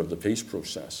future of the peace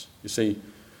process. You see,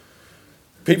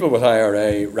 people with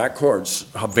IRA records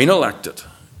have been elected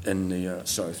in the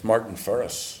south. Martin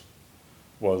Ferris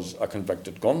was a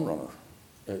convicted gun runner.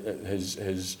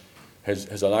 His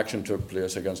election took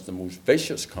place against the most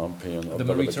vicious campaign of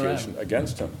vilification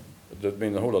against him.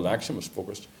 The whole election was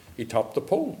focused. He topped the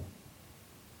poll.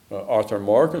 Arthur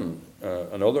Morgan,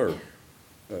 another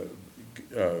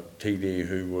TD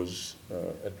who was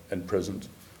imprisoned,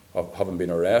 having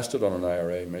been arrested on an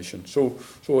IRA mission. So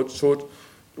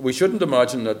we shouldn't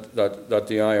imagine that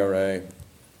the IRA,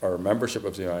 or membership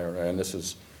of the IRA, and this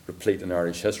is replete in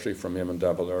Irish history from Eamon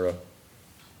de Valera,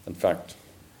 in fact,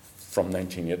 from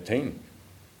 1918.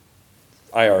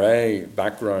 IRA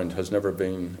background has never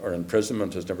been, or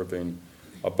imprisonment has never been,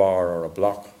 a bar or a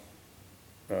block.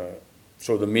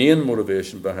 So the main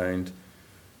motivation behind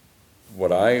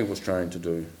what I was trying to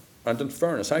do, and in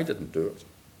fairness, I didn't do it,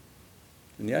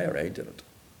 and the IRA did it.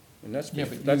 And let's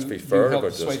be fair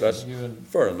about this. That's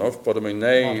fair enough, but I mean,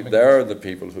 they're the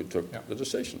people who took the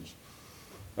decisions.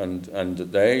 And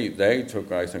they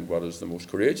took, I think, what is the most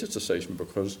courageous decision,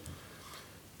 because,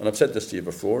 and I've said this to you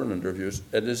before in interviews,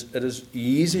 it is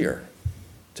easier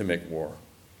to make war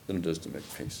than it is to make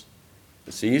peace.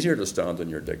 It's easier to stand on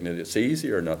your dignity. It's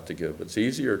easier not to give. It's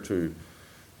easier to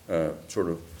sort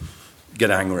of get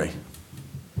angry.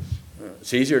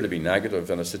 It's easier to be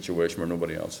negative in a situation where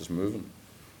nobody else is moving.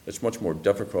 It's much more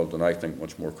difficult, and I think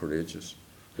much more courageous,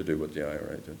 to do what the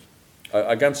IRA did.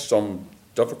 Against some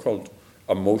difficult,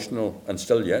 emotional, and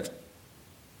still yet,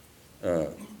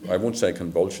 I won't say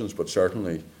convulsions, but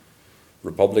certainly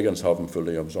Republicans haven't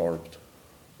fully absorbed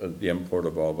the import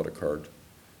of all what occurred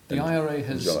in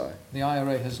July. The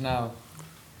IRA has now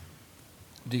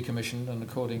decommissioned, and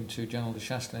according to General de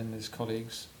Chastelin and his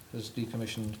colleagues, has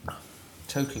decommissioned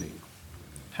totally.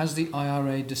 Has the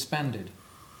IRA disbanded?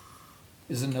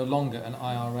 Is it no longer an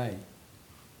IRA?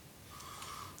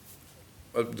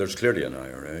 Well, there's clearly an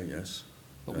IRA, yes.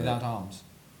 But without arms?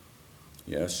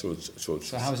 Yes, so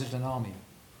how is it an army?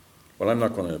 Well, I'm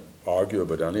not going to argue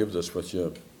about any of this with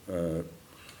you.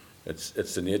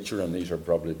 It's the nature, and these are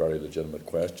probably very legitimate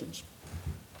questions,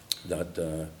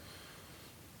 that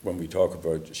when we talk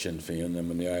about Sinn Féin and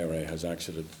when the IRA has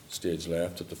exited stage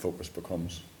left, that the focus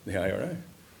becomes the IRA.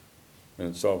 And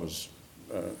it's always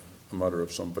a matter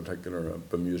of some particular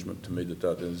bemusement to me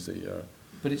that is the...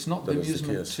 But it's not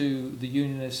bemusement to the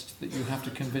unionists that you have to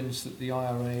convince that the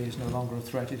IRA is no longer a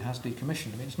threat, it has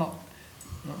decommissioned. I mean, it's not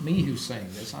me who's saying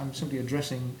this, I'm simply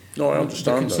addressing the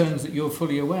concerns that you're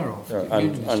fully aware of. Yeah,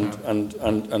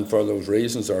 and for those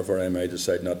reasons, therefore, I may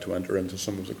decide not to enter into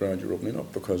some of the ground you're opening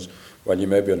up, because while you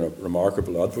may be a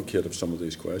remarkable advocate of some of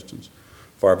these questions,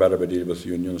 far better to deal with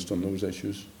unionists on those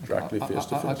issues directly, face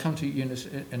to face. I'll come to unionists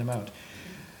in a moment.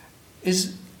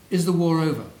 Is the war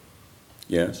over?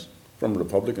 Yes. From a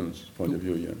Republicans' point of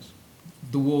view, yes.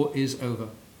 The war is over?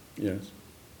 Yes.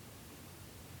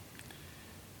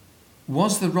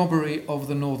 Was the robbery of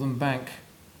the Northern Bank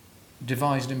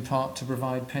devised in part to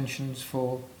provide pensions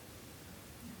for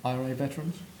IRA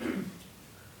veterans?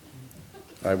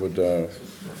 I would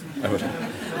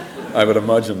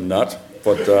imagine not,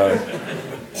 but...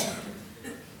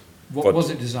 what was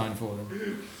it designed for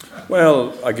then?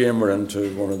 Well, again, we're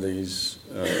into one of these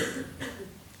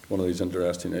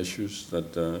interesting issues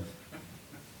that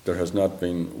there has not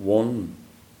been one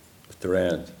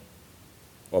thread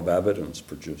of evidence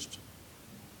produced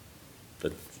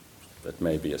that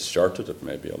may be asserted, it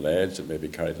may be alleged, it may be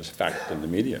carried as fact in the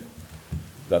media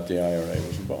that the IRA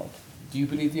was involved. Do you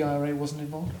believe the IRA wasn't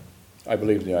involved? I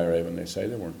believe the IRA when they say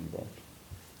they weren't involved.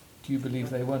 Do you believe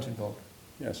they weren't involved?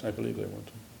 Yes, I believe they weren't.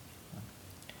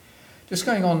 Just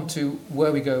going on to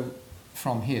where we go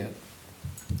from here,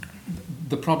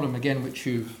 the problem again which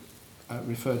you've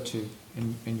referred to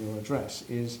in your address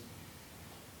is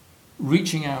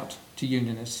reaching out to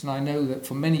unionists, and I know that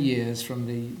for many years, from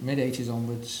the mid-80s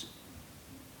onwards,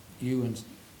 you and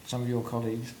some of your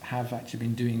colleagues have actually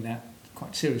been doing that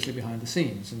quite seriously behind the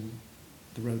scenes, and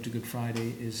the Road to Good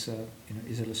Friday is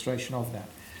illustration of that.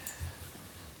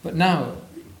 But now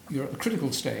you're at the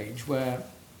critical stage where,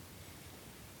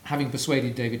 having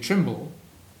persuaded David Trimble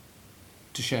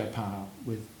to share power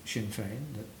with Sinn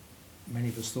Fein, that many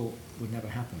of us thought would never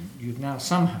happen, you've now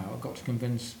somehow got to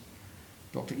convince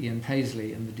Dr. Ian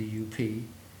Paisley and the DUP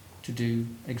to do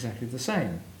exactly the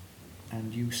same.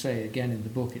 And you say again in the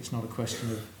book, it's not a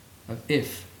question of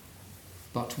if,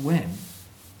 but when.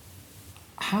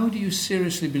 How do you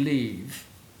seriously believe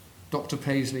Dr.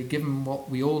 Paisley, given what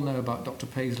we all know about Dr.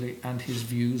 Paisley and his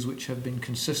views, which have been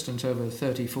consistent over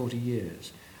 30, 40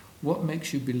 years, what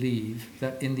makes you believe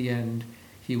that in the end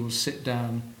he will sit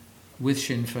down with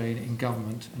Sinn Fein in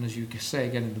government and, as you say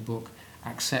again in the book,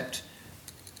 accept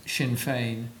Sinn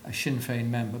Fein, a Sinn Fein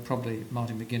member, probably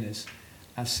Martin McGuinness,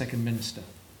 as second minister?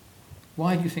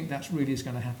 Why do you think that really is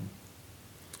going to happen?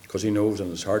 Because he knows in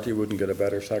his heart he wouldn't get a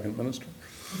better second minister.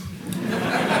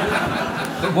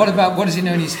 But what does he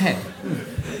know in his head?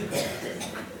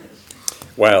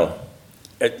 Well,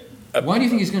 why do you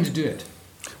think he's going to do it?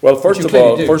 Well, first of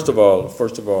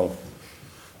all,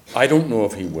 I don't know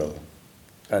if he will,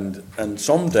 and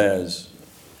some days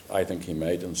I think he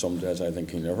might, and some days I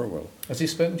think he never will. Has he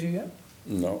spoken to you yet?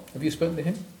 No. Have you spoken to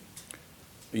him?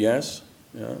 Yes,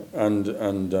 yeah, and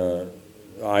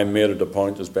I made it a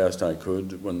point as best I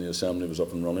could when the assembly was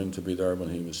up and running to be there when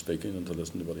he was speaking and to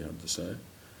listen to what he had to say.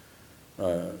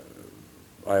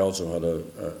 I also had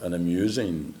an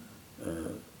amusing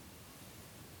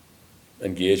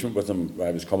engagement with him.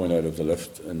 I was coming out of the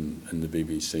lift in the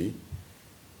BBC,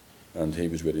 and he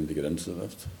was waiting to get into the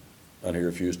lift, and he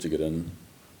refused to get in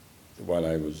while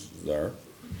I was there.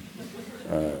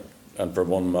 And for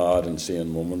one mad and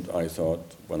sane moment, I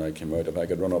thought, when I came out, if I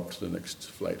could run up to the next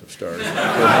flight of stairs,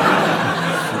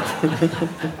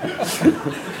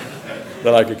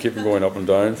 then I could keep him going up and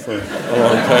down for a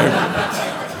long time.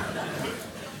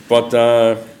 But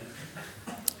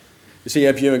you see,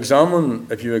 if you examine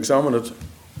it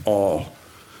all,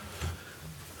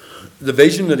 the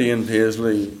vision that Ian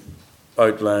Paisley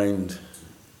outlined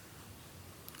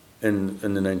in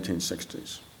the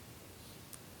 1960s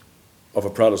of a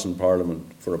Protestant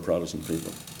parliament for a Protestant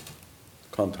people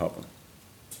can't happen.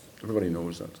 Everybody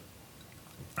knows that.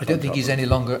 I don't think he's any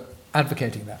longer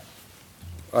advocating that.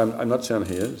 I'm not saying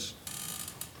he is,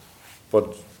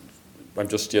 but I'm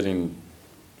just stating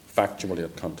factually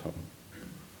it can't happen.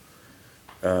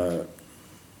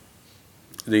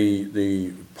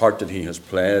 The part that he has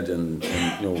played in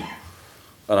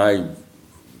and I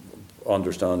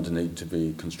understand the need to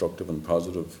be constructive and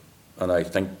positive, and I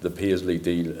think the Paisley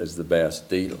deal is the best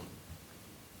deal.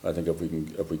 I think if we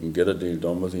can get a deal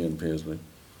done with Ian Paisley,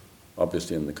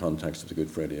 obviously in the context of the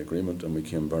Good Friday Agreement, and we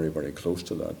came very, very close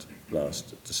to that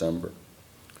last December,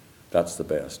 that's the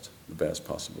best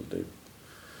possible deal.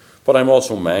 But I'm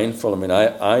also mindful. I mean,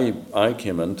 I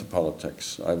came into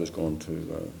politics. I was going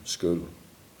to school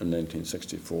in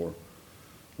 1964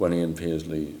 when Ian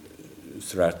Paisley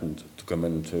threatened to come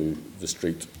into the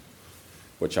street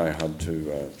which I had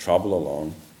to travel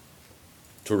along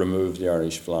to remove the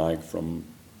Irish flag from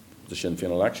the Sinn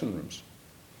Féin election rooms.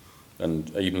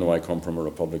 And even though I come from a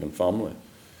Republican family,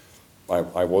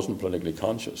 I wasn't politically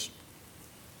conscious.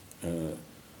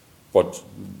 But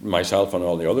myself and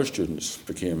all the other students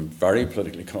became very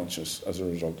politically conscious as a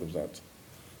result of that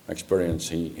experience.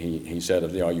 He said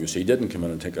if the RUC didn't come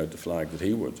in and take out the flag, that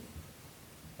he would.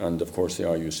 And of course the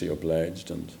RUC obliged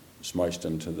and smashed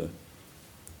into the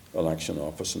election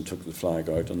office and took the flag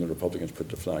out, and the Republicans put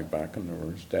the flag back, and there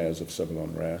were days of civil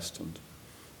unrest and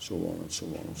so on and so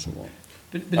on and so on.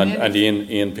 And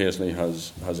Ian Paisley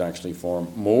has actually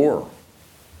formed more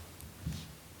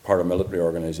paramilitary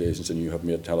organisations than you have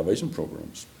made television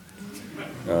programmes.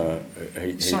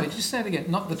 Sorry, just say it again.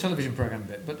 Not the television programme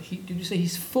bit, but did you say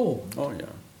he's formed? Oh,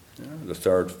 yeah. The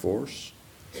Third Force,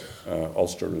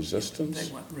 Ulster Resistance.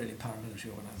 They weren't really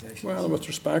paramilitary organisations. Well, with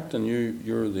respect, and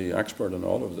you're the expert in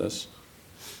all of this.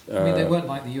 I mean, they weren't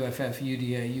like the UFF,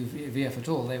 UDA, UVF at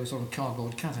all. They were sort of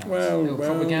cardboard cutouts. They were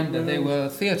propaganda. They were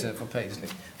theatre for Paisley.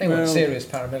 They weren't serious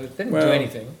paramilitary. They didn't do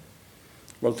anything.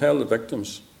 Well, tell the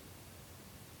victims.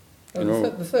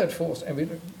 The Third Force, I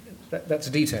mean, that's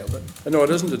a detail. But no, it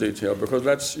isn't a detail, because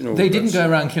that's, They didn't go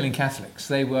around killing Catholics.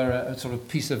 They were a sort of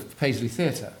piece of Paisley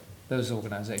theatre, those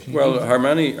organisations. Well, how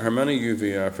many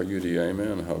UVF or UDA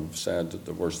men have said that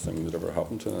the worst thing that ever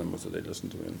happened to them was that they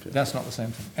listened to Ian Paisley? That's not the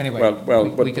same thing. Anyway,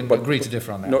 we can agree to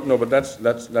differ on that. No, but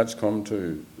that's come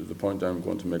to the point I'm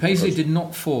going to make. Paisley did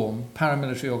not form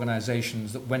paramilitary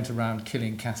organisations that went around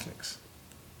killing Catholics.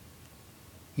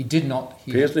 He did not.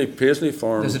 Paisley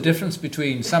formed... There's a difference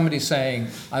between somebody saying,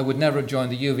 I would never have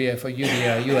joined the UVF or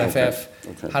UDA or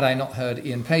UFF had I not heard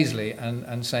Ian Paisley,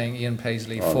 and saying Ian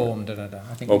Paisley formed... I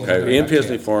think Ian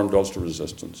Paisley formed Ulster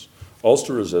Resistance.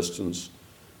 Ulster Resistance,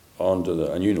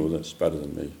 and you know this better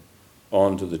than me,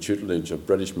 under the tutelage of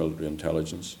British military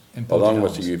intelligence, along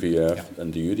with the UVF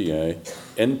and the UDA,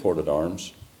 imported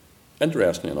arms.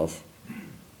 Interestingly enough,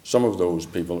 some of those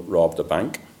people robbed a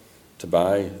bank to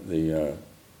buy the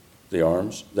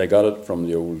arms. They got it from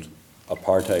the old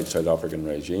apartheid South African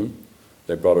regime.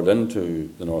 They brought it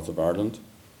into the north of Ireland.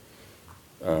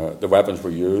 The weapons were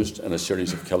used in a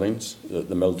series of killings,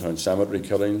 the Milltown Cemetery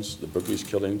killings, the Bookies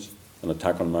killings, an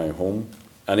attack on my home.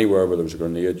 Anywhere where there was a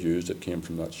grenade used, it came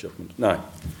from that shipment. Now,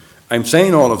 I'm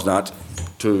saying all of that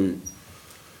to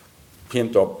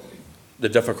paint up the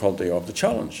difficulty of the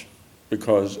challenge,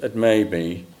 because it may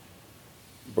be,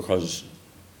 because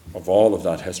of all of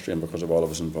that history and because of all of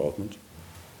his involvement,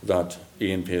 that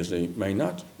Ian Paisley may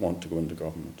not want to go into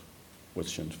government with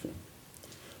Sinn Féin.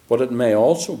 But it may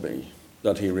also be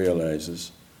that he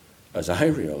realises, as I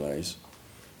realise,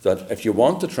 that if you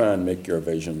want to try and make your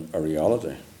vision a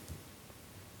reality,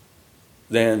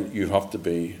 then you have to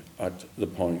be at the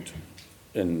point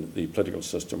in the political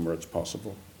system where it's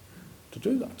possible to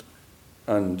do that.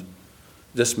 And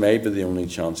this may be the only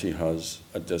chance he has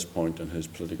at this point in his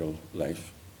political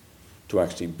life to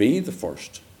actually be the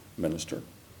first minister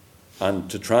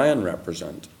and to try and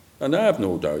represent. And I have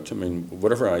no doubt, I mean,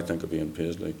 whatever I think of Ian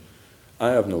Paisley,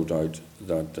 I have no doubt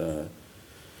that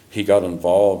he got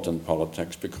involved in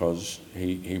politics because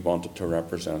he wanted to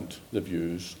represent the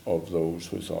views of those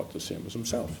who thought the same as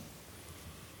himself.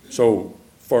 So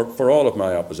for all of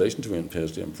my opposition to Ian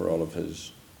Paisley and for all of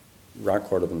his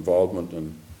record of involvement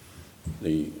in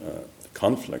the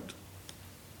conflict,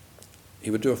 he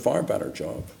would do a far better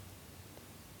job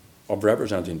of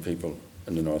representing people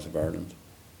in the north of Ireland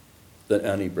than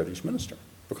any British minister,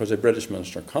 because a British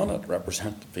minister cannot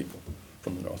represent the people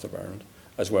from the north of Ireland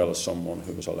as well as someone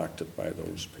who was elected by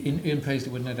those people. Ian Paisley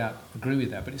would no doubt agree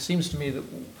with that, but it seems to me that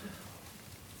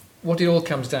what it all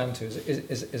comes down to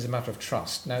is a matter of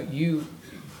trust. Now, you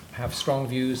have strong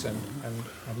views, and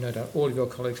I've no doubt all of your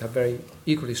colleagues have very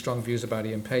equally strong views about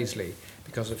Ian Paisley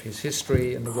because of his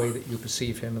history and the way that you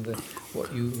perceive him and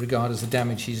what you regard as the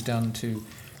damage he's done to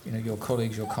your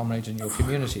colleagues, your comrades and your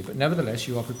community. But nevertheless,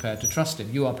 you are prepared to trust him.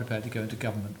 You are prepared to go into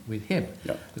government with him.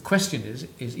 Yep. The question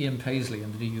is Ian Paisley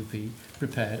and the DUP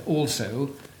prepared also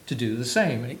to do the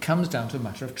same? And it comes down to a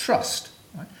matter of trust.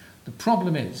 Right? The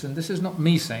problem is, and this is not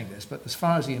me saying this, but as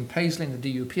far as Ian Paisley and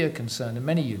the DUP are concerned, and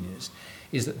many unions,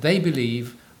 is that they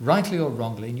believe, rightly or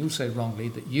wrongly, and you'll say wrongly,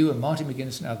 that you and Martin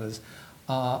McGuinness and others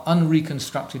are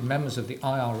unreconstructed members of the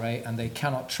IRA and they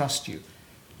cannot trust you.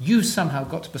 You somehow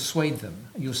got to persuade them.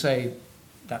 You'll say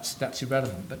that's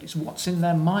irrelevant, but it's what's in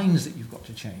their minds that you've got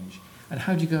to change. And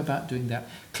how do you go about doing that?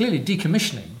 Clearly,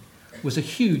 decommissioning was a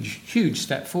huge, huge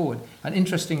step forward. And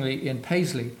interestingly, Ian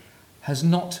Paisley has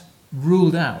not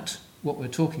ruled out what we're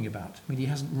talking about. I mean, he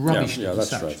hasn't rubbished it as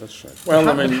such. That's right.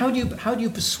 Well, how do you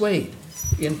persuade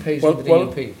Ian Paisley,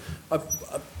 the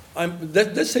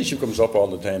DUP? This issue comes up all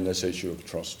the time, this issue of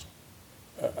trust.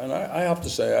 And I have to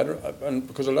say, and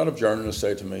because a lot of journalists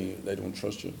say to me, they don't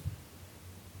trust you.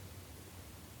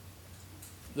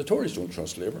 The Tories don't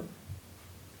trust Labour.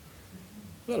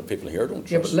 A lot of people here don't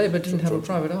trust. Yeah, but Labour didn't have a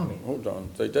private army. Hold on,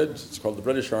 they did. It's called the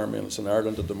British Army, and it's in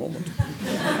Ireland at the moment.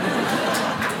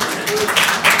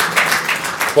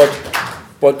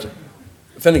 but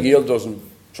Fine Gael doesn't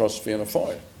trust Fianna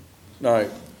Fáil. Now,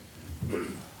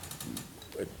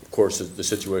 of course, the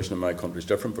situation in my country is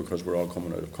different because we're all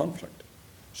coming out of conflict.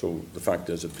 So the fact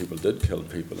is that people did kill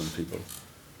people and people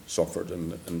suffered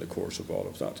in the course of all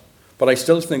of that. But I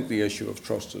still think the issue of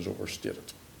trust is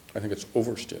overstated. I think it's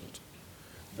overstated.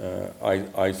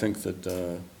 I think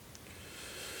that,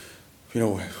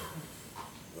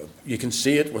 you can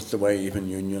see it with the way even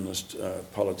unionist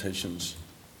politicians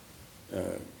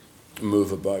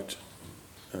move about,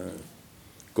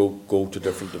 go to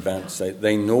different events.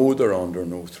 They know they're under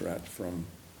no threat from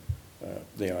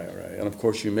the IRA. And of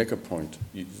course you make a point.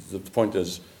 The point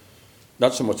is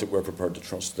not so much that we're prepared to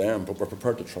trust them, but we're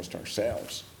prepared to trust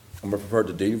ourselves. And we're prepared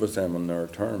to deal with them on their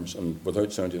terms. And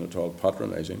without sounding at all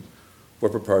patronising, we're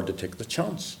prepared to take the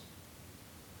chance.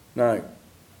 Now,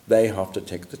 they have to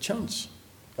take the chance.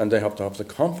 And they have to have the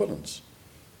confidence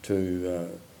to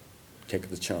take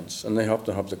the chance. And they have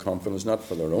to have the confidence not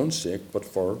for their own sake, but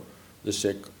for the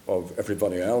sake of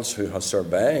everybody else who has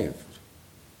survived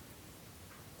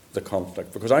the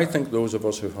conflict. Because I think those of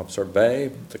us who have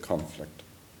survived the conflict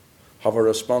have a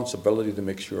responsibility to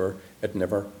make sure it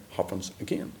never happens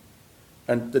again.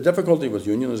 And the difficulty with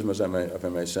unionism, if I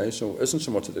may say so, isn't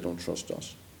so much that they don't trust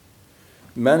us.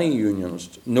 Many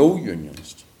unionists, no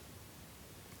unionist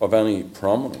of any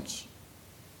prominence,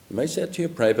 they may say it to you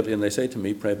privately, and they say it to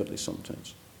me privately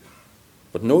sometimes,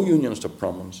 but no unionist of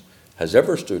prominence has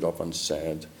ever stood up and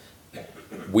said,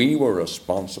 we were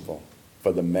responsible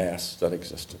for the mess that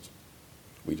existed.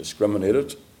 We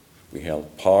discriminated, we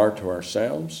held power to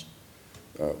ourselves,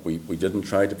 we didn't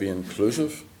try to be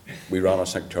inclusive, we ran a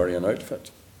sectarian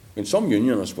outfit. I mean, some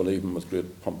unionists will even with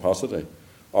great pomposity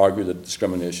argue that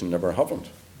discrimination never happened.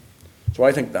 So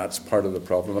I think that's part of the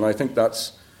problem, and I think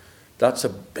that's a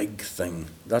big thing.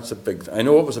 That's a big thing. I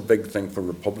know it was a big thing for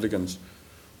Republicans,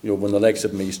 when the likes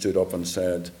of me stood up and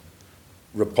said,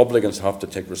 Republicans have to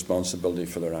take responsibility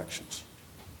for their actions.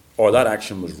 Or that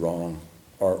action was wrong.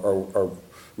 Or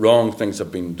wrong things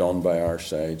have been done by our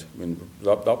side. I mean,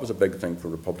 that was a big thing for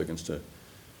Republicans to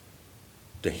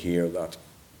hear that.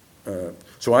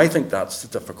 So I think that's the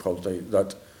difficulty,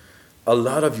 that a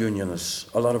lot of unionists,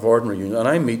 a lot of ordinary unionists, and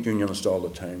I meet unionists all the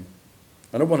time.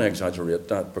 I don't want to exaggerate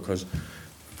that because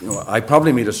I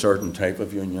probably meet a certain type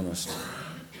of unionist.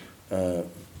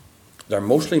 They're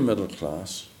mostly middle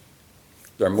class.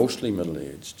 They're mostly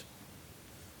middle-aged.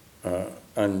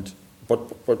 And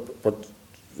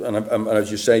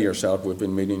as you say yourself, we've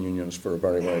been meeting unionists for a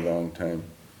very, very long time.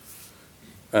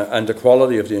 And the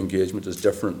quality of the engagement is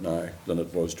different now than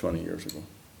it was 20 years ago.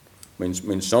 I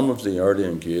mean, some of the early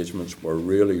engagements were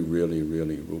really, really,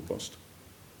 really robust.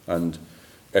 And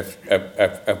if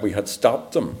we had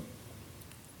stopped them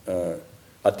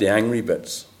at the angry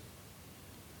bits,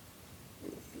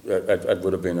 it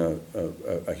would have been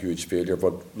a huge failure.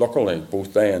 But luckily,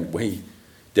 both they and we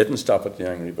didn't stop at the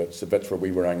angry bits, the bits where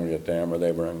we were angry at them or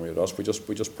they were angry at us. We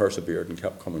just persevered and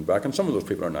kept coming back. And some of those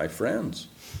people are now friends.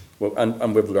 Well,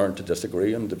 and we've learned to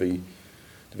disagree and to be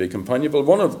companionable.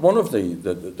 One of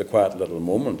the quiet little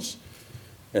moments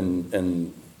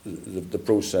in the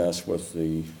process with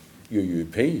the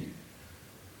UUP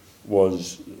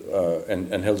was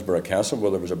in Hillsborough Castle,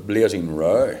 where there was a blazing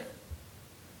row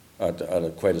at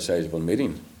quite a sizable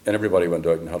meeting, and everybody went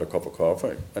out and had a cup of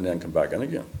coffee and then came back in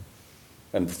again.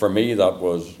 And for me,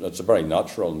 that's a very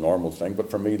natural, normal thing,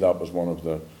 but for me that was one of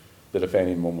the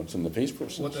defining moments in the peace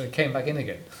process. What, they came back in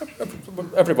again?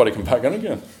 Everybody came back in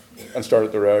again and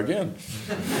started the row again.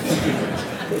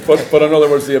 but in other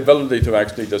words, the ability to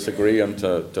actually disagree and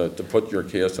to put your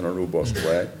case in a robust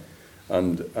way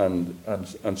and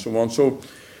so on. So,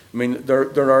 I mean,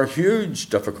 there are huge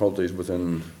difficulties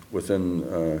within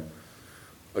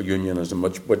unionism,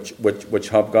 which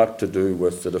have got to do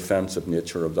with the defensive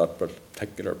nature of that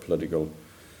particular political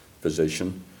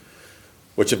position,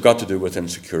 which have got to do with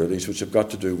insecurities, which have got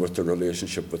to do with the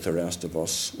relationship with the rest of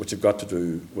us, which have got to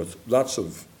do with lots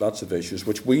of issues,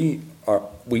 which we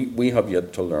have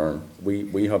yet to learn.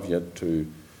 We have yet to,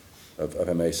 if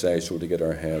I may say so, to get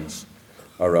our heads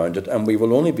around it, and we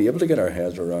will only be able to get our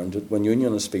heads around it when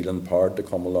unionists feel empowered to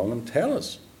come along and tell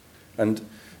us. And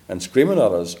And screaming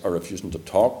at us or refusing to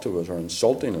talk to us or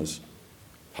insulting us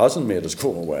hasn't made us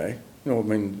go away. You know, I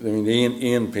mean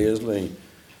Ian Paisley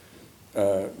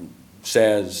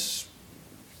says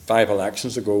 5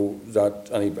 elections ago that,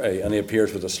 and he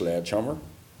appears with a sledgehammer.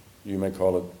 You may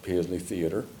call it Paisley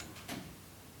theatre.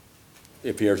 He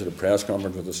appears at a press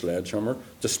conference with a sledgehammer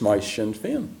to smash Sinn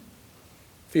Fein.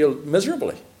 Failed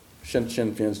miserably. Sinn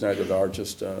Féin's now the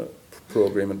largest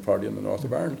pro-agreement party in the north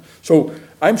of Ireland. So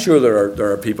I'm sure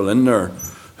there are people in there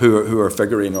who are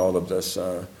figuring all of this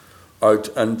out.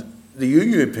 And the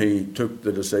UUP took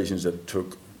the decisions it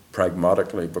took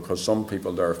pragmatically because some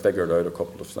people there figured out a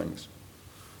couple of things.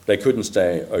 They couldn't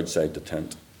stay outside the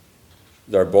tent.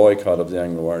 Their boycott of the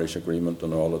Anglo-Irish agreement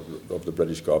and all of the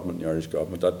British government and the Irish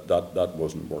government, that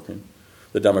wasn't working.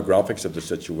 The demographics of the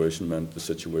situation meant the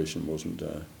situation wasn't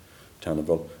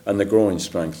tenable. And the growing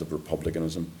strength of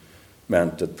republicanism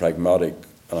meant that pragmatic,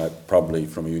 and probably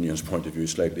from a union's point of view,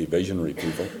 slightly visionary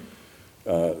people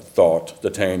thought the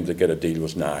time to get a deal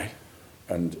was now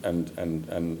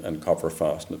and cover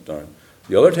fasten it down.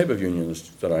 The other type of unionists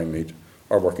that I meet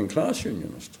are working class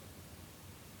unionists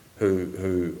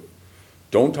who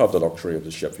don't have the luxury of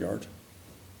the shipyard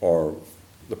or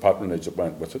the patronage that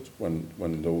went with it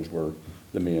when those were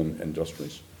the main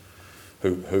industries,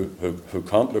 who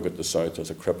can't look at the South as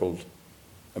a crippled,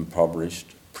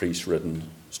 impoverished, priest-ridden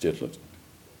statelet.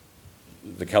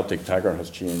 The Celtic Tiger has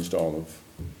changed all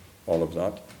of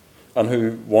that, and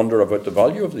who wonder about the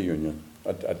value of the union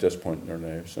at this point in their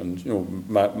lives. And you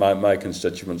know, my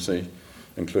constituency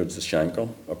includes the Shankill,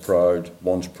 a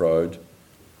once proud,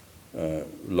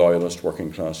 loyalist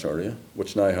working class area,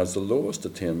 which now has the lowest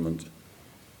attainment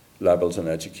levels in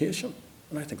education.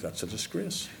 And I think that's a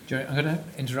disgrace. Gerry, I'm going to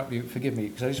interrupt you, forgive me,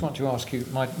 because I just want to ask you,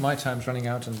 my time's running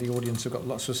out and the audience have got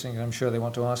lots of things I'm sure they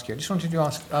want to ask you. I just wanted to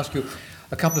ask you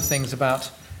a couple of things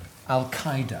about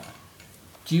Al-Qaeda.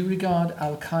 Do you regard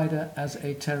Al-Qaeda as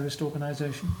a terrorist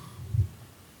organisation?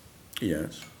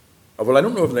 Yes. Well, I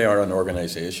don't know if they are an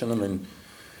organisation. I mean...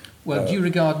 Well, do you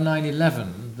regard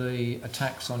 9/11, the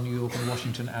attacks on New York and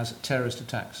Washington, as terrorist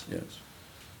attacks? Yes.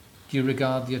 Do you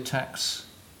regard the attacks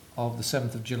of the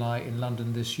 7th of July in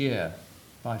London this year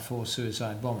by 4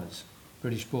 suicide bombers,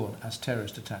 British-born, as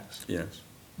terrorist attacks? Yes.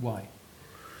 Why?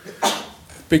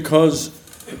 Because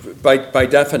by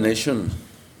definition,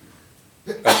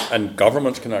 and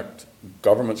governments commit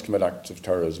acts of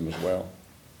terrorism as well.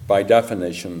 By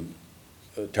definition,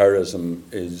 terrorism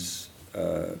is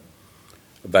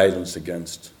violence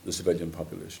against the civilian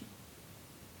population,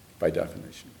 by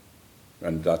definition.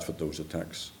 And that's what those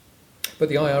attacks... But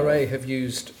the IRA have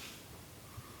used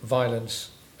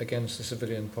violence against the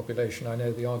civilian population. I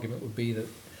know the argument would be that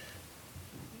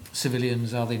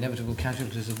civilians are the inevitable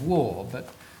casualties of war, but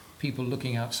people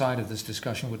looking outside of this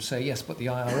discussion would say, yes, but the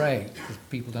IRA, because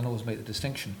people don't always make the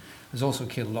distinction, has also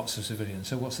killed lots of civilians.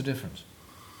 So what's the difference?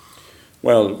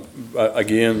 Well,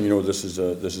 again, you know, this is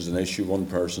an issue. One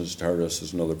person's terrorist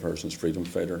is another person's freedom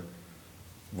fighter.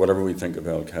 Whatever we think of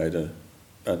Al-Qaeda,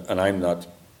 and I'm not,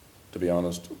 to be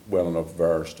honest, well enough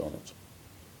versed on it.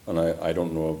 And I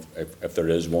don't know if there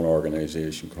is one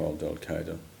organisation called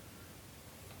Al-Qaeda.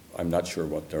 I'm not sure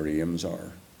what their aims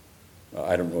are.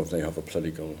 I don't know if they have a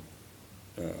political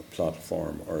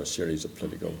platform or a series of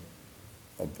political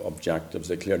objectives.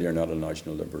 They clearly are not a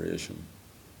national liberation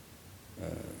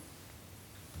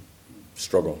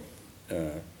struggle.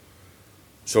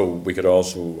 So we could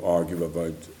also argue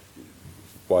about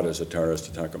what is a terrorist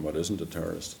attack and what isn't a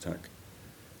terrorist attack.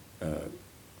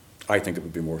 I think it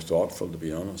would be more thoughtful, to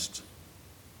be honest,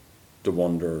 to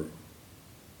wonder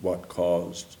what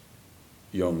caused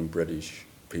young British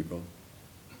people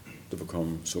to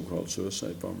become so-called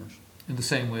suicide bombers. In the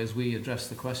same way as we address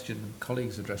the question,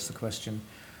 colleagues address the question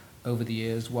over the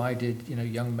years, why did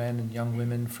young men and young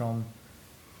women from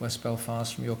West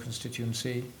Belfast, from your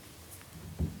constituency,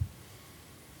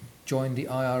 join the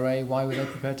IRA? Why were they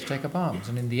prepared to take up arms?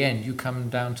 And in the end, you come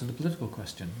down to the political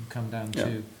question. You come down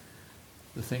to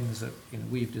the things that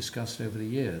we've discussed over the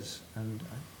years. And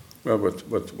well,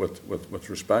 with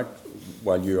respect,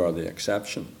 while you are the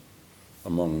exception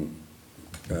among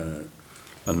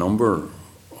a number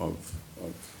of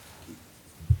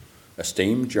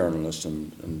esteemed journalists,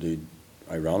 and indeed,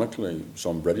 ironically,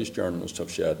 some British journalists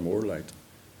have shed more light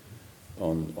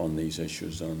on these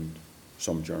issues than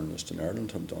some journalists in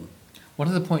Ireland have done. One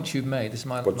of the points you've made, this is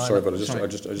my... I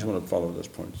just want to follow this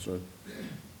point. So,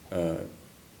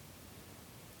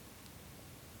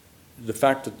 the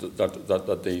fact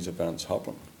that these events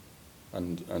happen,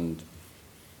 and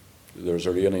there's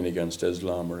a railing against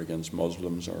Islam or against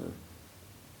Muslims, or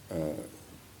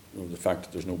the fact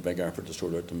that there's no big effort to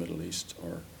sort out the Middle East,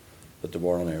 or that the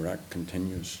war in Iraq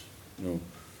continues.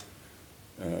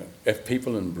 If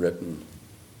people in Britain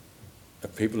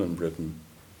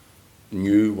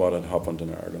knew what had happened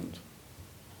in Ireland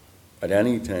at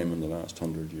any time in the last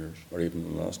 100 years, or even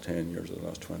in the last 10 years or the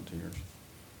last 20 years,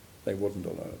 they wouldn't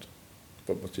allow it.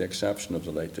 But with the exception of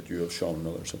the light that you have shown and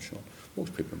others have shown,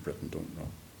 most people in Britain don't know.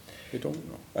 They don't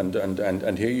know.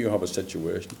 And here you have a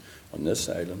situation on this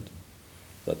island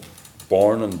that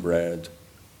born and bred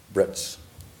Brits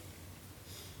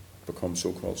become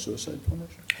so-called suicide bombers.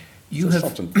 There's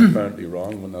something apparently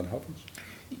wrong when that happens.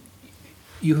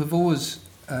 You have always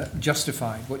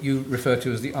justified what you refer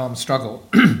to as the armed struggle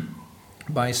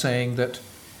by saying that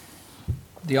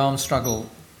the armed struggle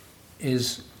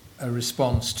is a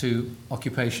response to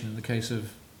occupation. In the case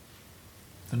of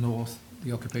the North,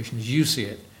 the occupation as you see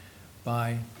it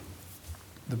by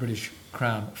the British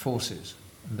Crown forces,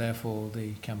 and therefore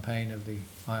the campaign of the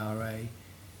IRA,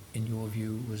 in your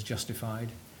view, was justified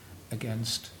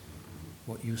against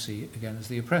what you see again as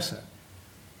the oppressor.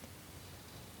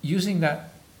 Using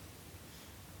that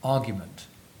argument,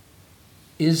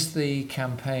 is the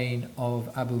campaign of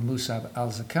Abu Musab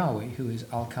al-Zarqawi, who is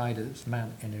al-Qaeda's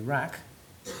man in Iraq,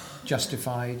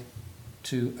 justified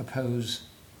to oppose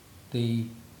the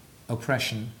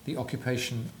oppression, the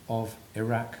occupation of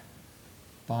Iraq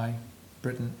by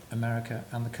Britain, America,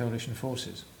 and the coalition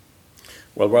forces?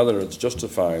 Well, whether it's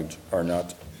justified or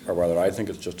not, or whether I think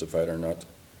it's justified or not,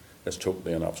 is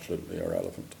totally and absolutely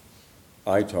irrelevant.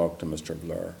 I talked to Mr.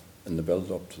 Blair in the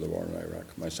build-up to the war in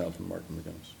Iraq, myself and Martin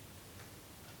McGuinness,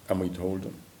 and we told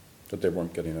them that they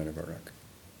weren't getting out of Iraq.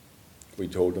 We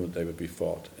told them that they would be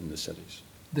fought in the cities.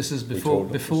 This is before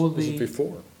This was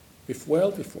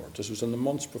in the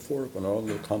months before, when all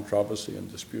the controversy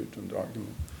and dispute and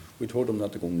argument. We told them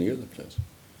not to go near the place.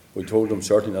 We told them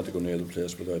certainly not to go near the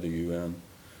place without a UN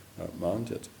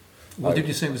mandate. What did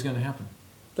you say was going to happen?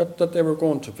 That they were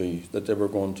going to be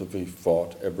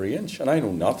fought every inch. And I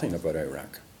know nothing about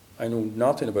Iraq. I know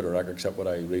nothing about Iraq except what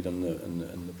I read in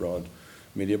the broad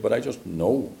media. But I just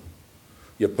know,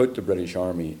 you put the British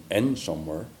Army in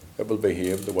somewhere, it will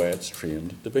behave the way it's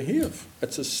trained to behave.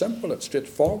 It's as simple, it's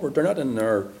straightforward. They're not in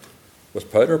there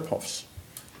with powder puffs.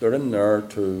 They're in there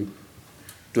to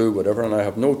do whatever. And I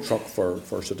have no truck for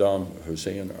Saddam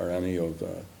Hussein or any of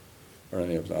that.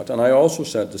 And I also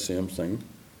said the same thing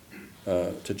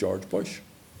to George Bush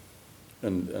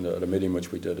and at a meeting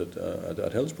which we did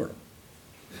at Hillsborough,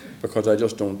 because I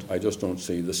just don't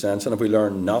see the sense. And if we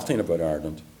learn nothing about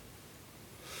Ireland,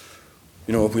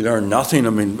 if we learn nothing, I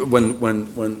mean,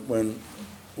 when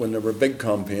there were big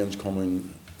campaigns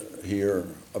coming here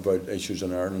about issues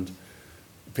in Ireland,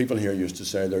 people here used to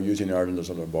say they're using Ireland as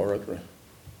a laboratory.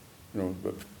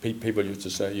 People used to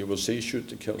say, you will see shoot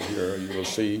to kill here, you will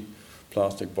see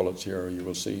plastic bullets here, or you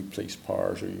will see police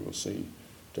powers, or you will see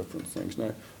different things.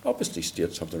 Now, obviously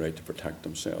states have the right to protect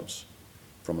themselves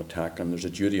from attack, and there's a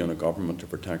duty on a government to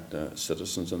protect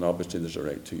citizens, and obviously there's a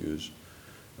right to use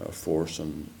force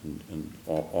and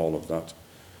all of that.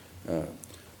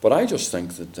 But I just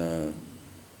think that the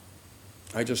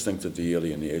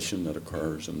alienation that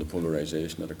occurs and the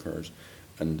polarization that occurs,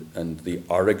 and the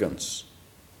arrogance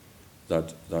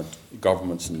that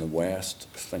governments in the West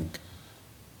think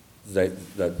that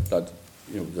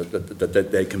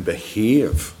they can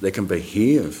behave. They can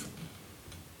behave.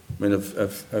 I mean, if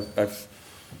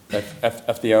the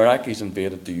Iraqis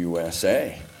invaded the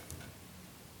USA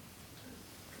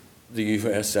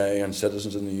and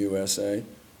citizens in the USA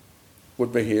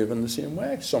would behave in the same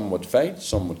way. Some would fight,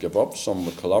 some would give up, some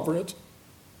would collaborate,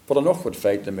 but enough would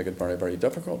fight to make it very, very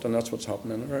difficult, and that's what's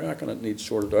happening in Iraq, and it needs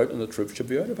sorted out, and the troops should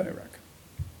be out of Iraq.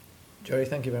 Gerry,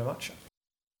 thank you very much.